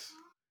few weeks?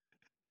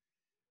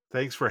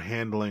 Thanks for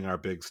handling our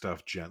big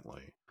stuff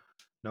gently.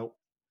 Nope,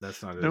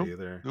 that's not it Nope.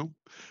 either. Nope.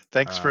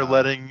 Thanks for Uh,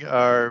 letting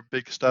our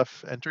big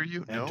stuff enter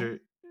you. No. enter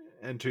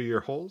enter your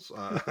holes,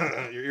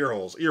 your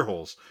ear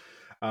holes.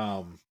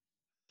 Um,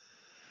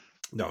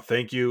 no,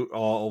 thank you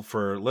all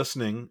for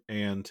listening.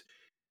 And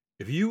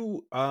if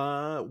you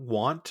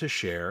want to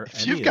share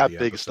If you've any of got the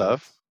big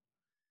stuff, episodes,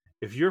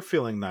 if you're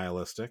feeling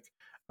nihilistic,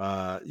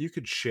 you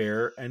could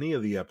share any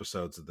of the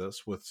episodes of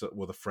this with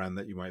a friend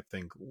that you might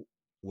think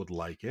would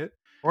like it.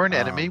 or an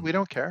enemy, Um, we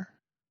don't care.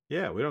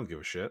 yeah, we don't give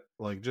a shit.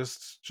 Like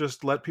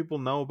just let people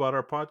know about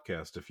our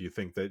podcast if you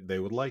think that they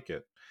would like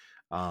it.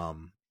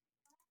 Um,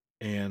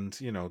 and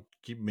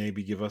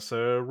maybe give us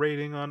a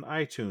rating on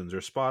iTunes or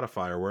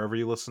Spotify or wherever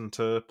you listen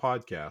to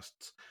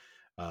podcasts.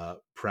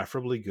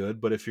 Preferably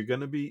good, but if you're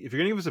gonna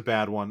give us a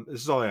bad one,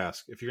 this is all I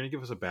ask. If you're gonna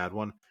give us a bad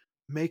one,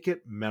 make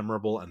it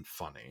memorable and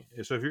funny.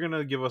 So if you're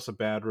gonna give us a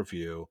bad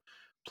review,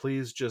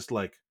 please just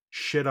like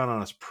shit on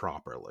us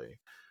properly.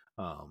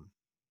 um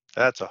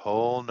That's a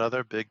whole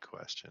nother big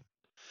question.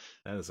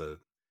 that is a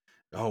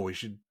we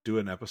should do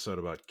an episode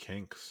about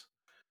kinks,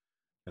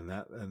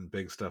 and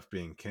big stuff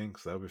being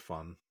kinks. That would be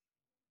fun.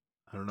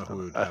 I don't know who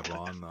we would have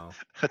on though.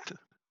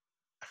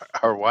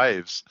 Our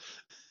wives.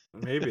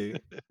 Maybe.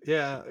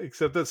 Yeah,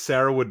 except that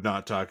Sarah would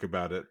not talk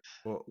about it.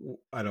 Well,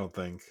 I don't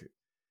think.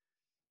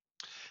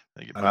 I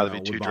think it I don't might know. be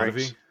Would two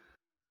drinks. Madhavi?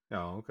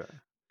 Oh, okay.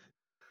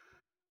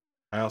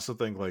 I also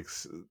think like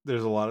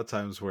there's a lot of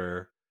times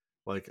where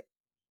like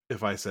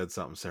if I said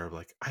something, Sarah would be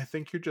like, "I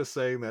think you're just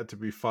saying that to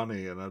be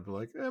funny," and I'd be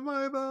like, "Am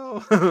I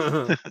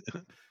though?"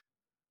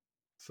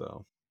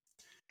 So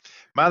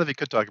Madhavi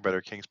could talk about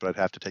her kinks, but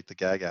I'd have to take the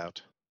gag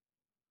out.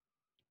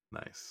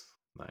 nice,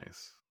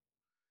 nice.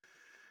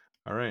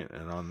 All right,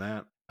 and on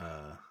that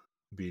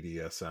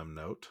BDSM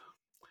note,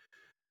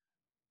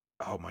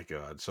 oh my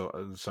god! So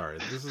I'm sorry.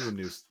 This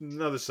is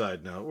another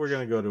side note. We're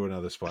gonna go to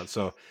another spot.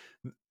 So,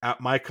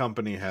 my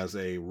company has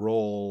a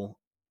role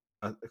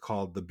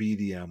called the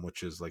BDM,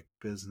 which is like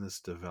Business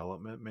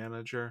Development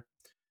Manager.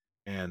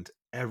 And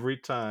every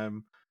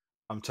time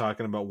I'm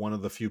talking about one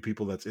of the few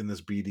people that's in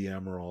this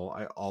BDM role,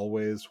 I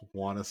always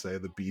want to say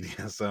the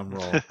BDSM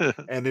role,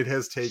 and it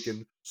has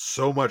taken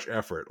so much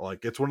effort.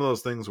 Like it's one of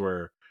those things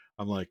where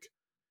I'm like,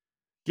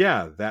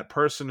 yeah, that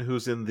person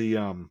who's in the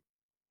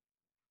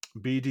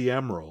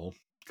BDM role,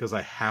 because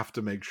I have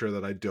to make sure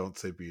that I don't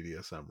say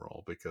BDSM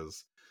role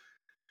because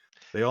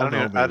they all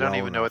know me I don't well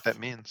even know what that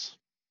enough. means.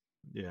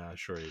 Yeah,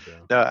 sure you do.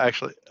 No,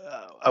 actually,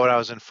 when I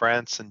was in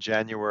France in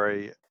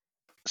January,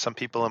 some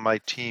people in my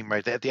team,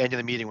 right at the end of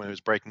the meeting when it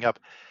was breaking up,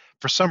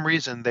 for some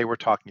reason they were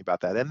talking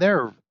about that. And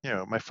they're,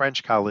 my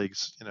French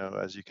colleagues,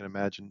 as you can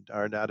imagine,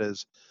 are not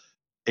as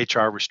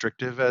HR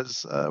restrictive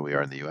as we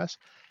are in the US.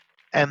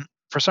 And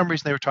for some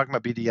reason they were talking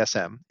about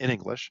BDSM in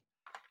English.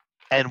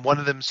 And one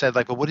of them said,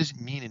 like, well, what does it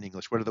mean in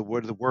English? What are the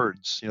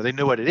words? They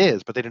knew what it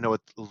is, but they didn't know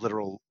what the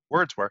literal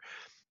words were.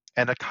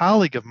 And a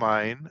colleague of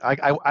mine,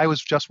 I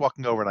was just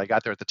walking over and I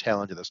got there at the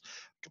tail end of this,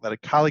 that a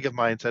colleague of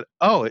mine said,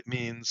 oh, it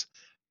means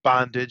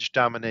bondage,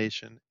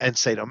 domination, and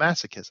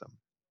sadomasochism.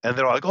 And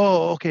they're all like,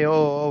 oh, okay,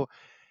 oh.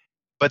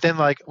 But then,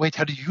 like, wait,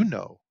 how do you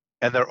know?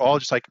 And they're all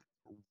just like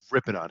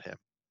ripping on him.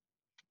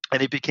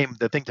 And it became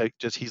the thing to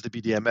just, he's the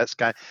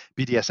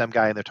BDSM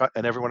guy, and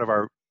and every one of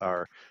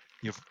our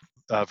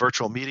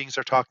virtual meetings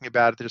are talking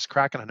about it. They're just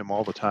cracking on him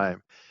all the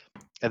time.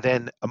 And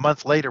then a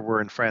month later,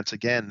 we're in France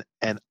again,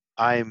 and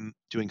I'm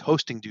doing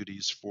hosting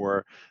duties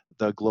for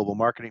the global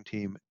marketing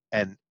team.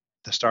 And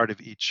the start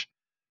of each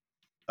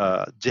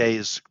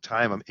day's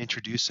time, I'm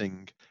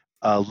introducing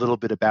a little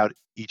bit about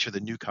each of the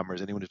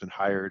newcomers, anyone who's been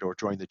hired or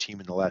joined the team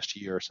in the last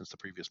year since the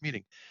previous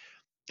meeting.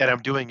 And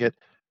I'm doing it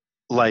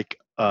like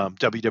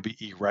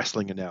WWE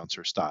wrestling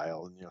announcer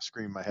style, and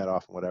screaming my head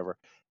off and whatever.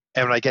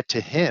 And when I get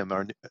to him,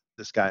 or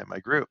this guy in my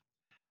group,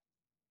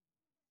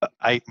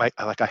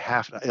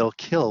 it'll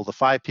kill the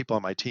 5 people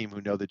on my team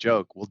who know the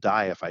joke will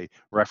die if I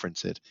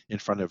reference it in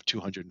front of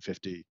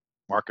 250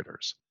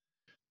 marketers.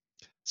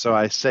 So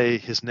I say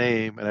his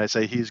name and I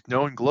say he's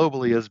known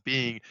globally as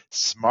being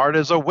smart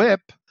as a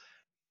whip.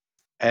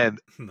 And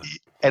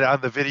and on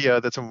the video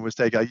that someone was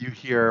taking, you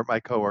hear my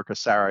coworker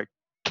Sarah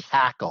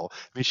cackle. I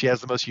mean, she has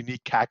the most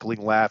unique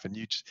cackling laugh, and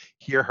you just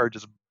hear her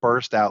just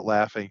burst out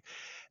laughing.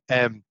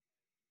 And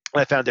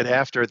I found out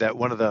after that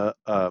one of the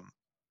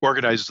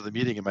organizers of the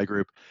meeting in my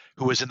group,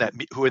 who was in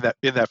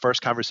that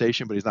first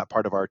conversation, but he's not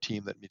part of our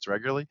team that meets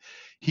regularly.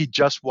 He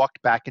just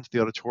walked back into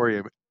the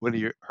auditorium when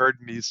he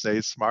heard me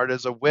say "smart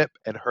as a whip"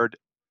 and heard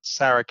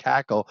Sarah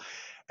cackle,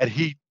 and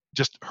he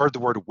just heard the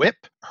word "whip,"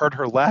 heard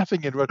her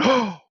laughing, and went,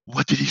 "Oh,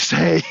 what did he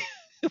say?"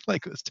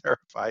 Like, was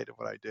terrified of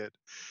what I did.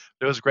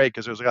 It was great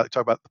because it was like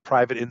talk about the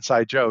private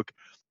inside joke.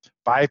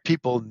 5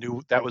 people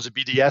knew that was a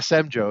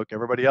BDSM joke.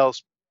 Everybody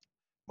else,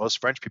 most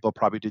French people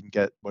probably didn't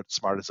get what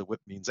 "smart as a whip"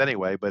 means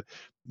anyway, but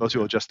most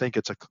people just think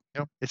it's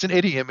an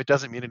idiom. It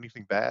doesn't mean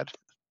anything bad.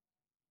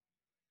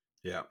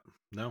 Yeah.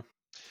 No.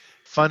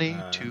 Funny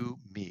to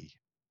me.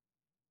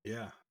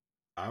 Yeah.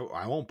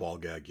 I won't ball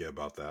gag you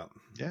about that.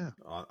 Yeah.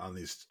 On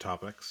these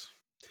topics.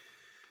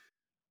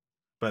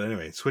 But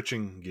anyway,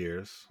 switching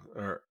gears,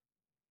 or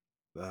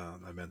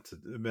I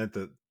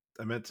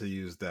meant to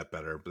use that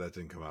better, but that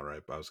didn't come out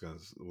right. But I was going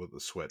to with the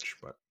switch,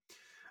 but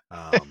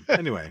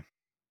anyway.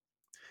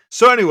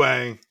 So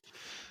anyway,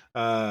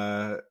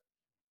 uh,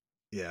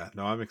 yeah,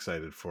 no, I'm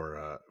excited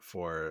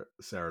for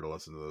Sarah to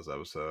listen to this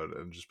episode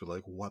and just be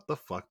like, what the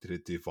fuck did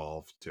it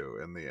devolve to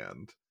in the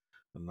end?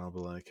 And I'll be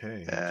like,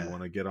 hey, do you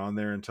want to get on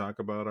there and talk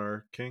about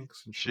our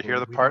kinks? And Should she'll be hear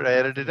the like, we part don't I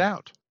have edited any.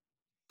 out.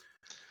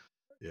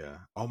 Yeah.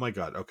 Oh my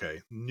god.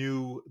 Okay.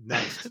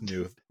 Next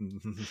new.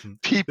 This is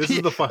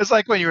PP. the fun. It's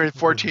like when you were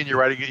 14, you're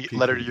writing a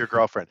letter to your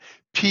girlfriend.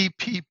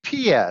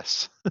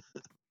 PPPS.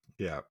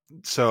 Yeah.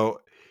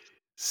 So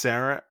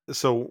Sarah.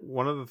 So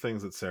one of the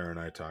things that Sarah and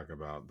I talk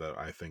about that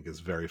I think is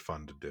very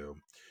fun to do,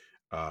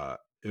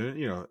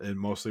 and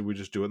mostly we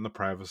just do it in the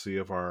privacy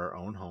of our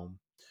own home.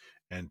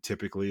 And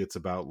typically, it's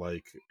about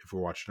like if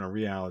we're watching a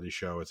reality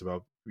show, it's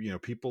about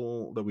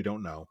people that we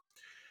don't know,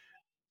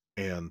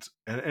 and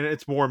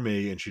it's more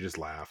me, and she just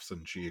laughs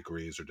and she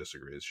agrees or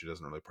disagrees. She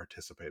doesn't really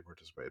participate,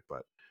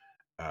 but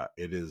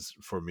it is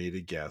for me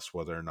to guess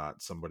whether or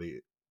not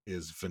somebody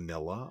is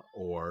vanilla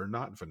or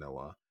not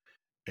vanilla.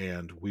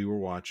 And we were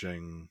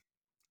watching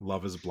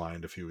Love Is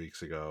Blind a few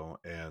weeks ago,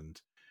 and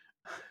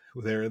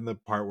they're in the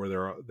part where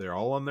they're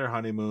all on their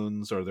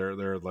honeymoons, or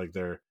they're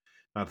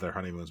not their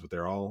honeymoons, but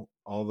they're all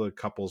the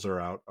couples are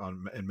out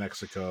in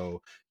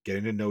Mexico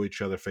getting to know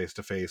each other face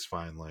to face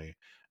finally.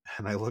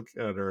 And I look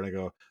at her and I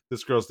go,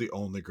 this girl's the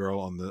only girl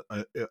on the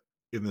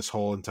in this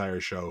whole entire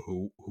show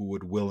who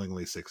would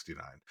willingly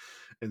 69.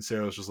 And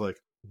Sarah was just like,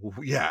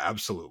 yeah,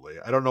 absolutely.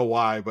 I don't know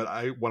why, but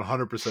I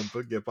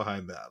 100% get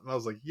behind that. And I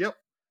was like, yep.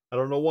 I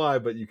don't know why,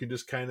 but you can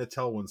just kind of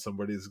tell when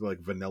somebody's like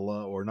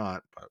vanilla or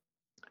not. But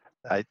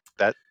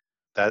That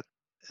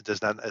does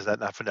not, is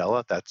that not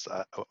vanilla? That's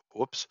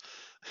whoops.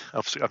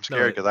 I'm no,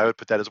 scared because I would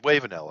put that as way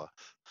vanilla.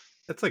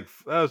 it's like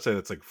I would say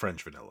it's like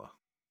French vanilla.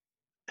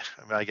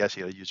 I mean, I guess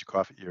you got to use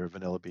your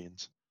vanilla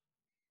beans.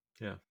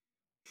 Yeah.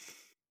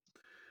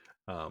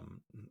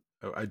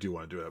 I do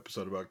want to do an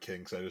episode about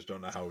kinks. I just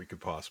don't know how we could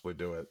possibly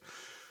do it.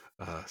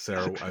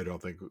 Sarah, I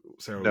don't think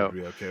Sarah No. would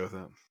be okay with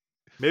that.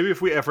 Maybe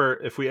if we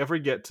ever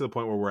get to the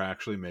point where we're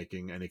actually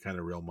making any kind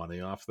of real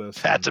money off this,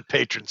 That's a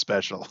patron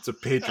special. it's a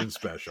patron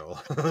special.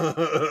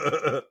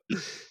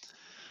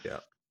 Yeah.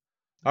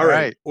 All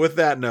right. With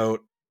that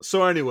note,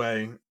 so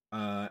anyway,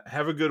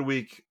 have a good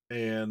week,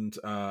 and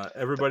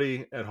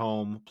everybody at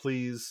home,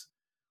 please,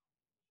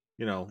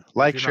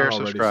 Like, if you're share, not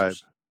already, subscribe.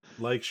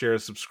 like, share,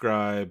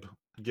 subscribe,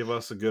 give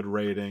us a good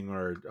rating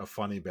or a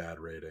funny bad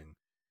rating,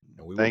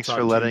 and we will Thanks talk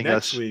for to you letting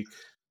next us. week.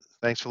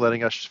 Thanks for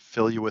letting us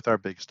fill you with our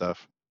big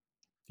stuff.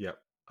 Yep.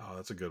 Oh,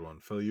 that's a good one.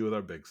 Fill you with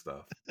our big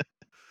stuff.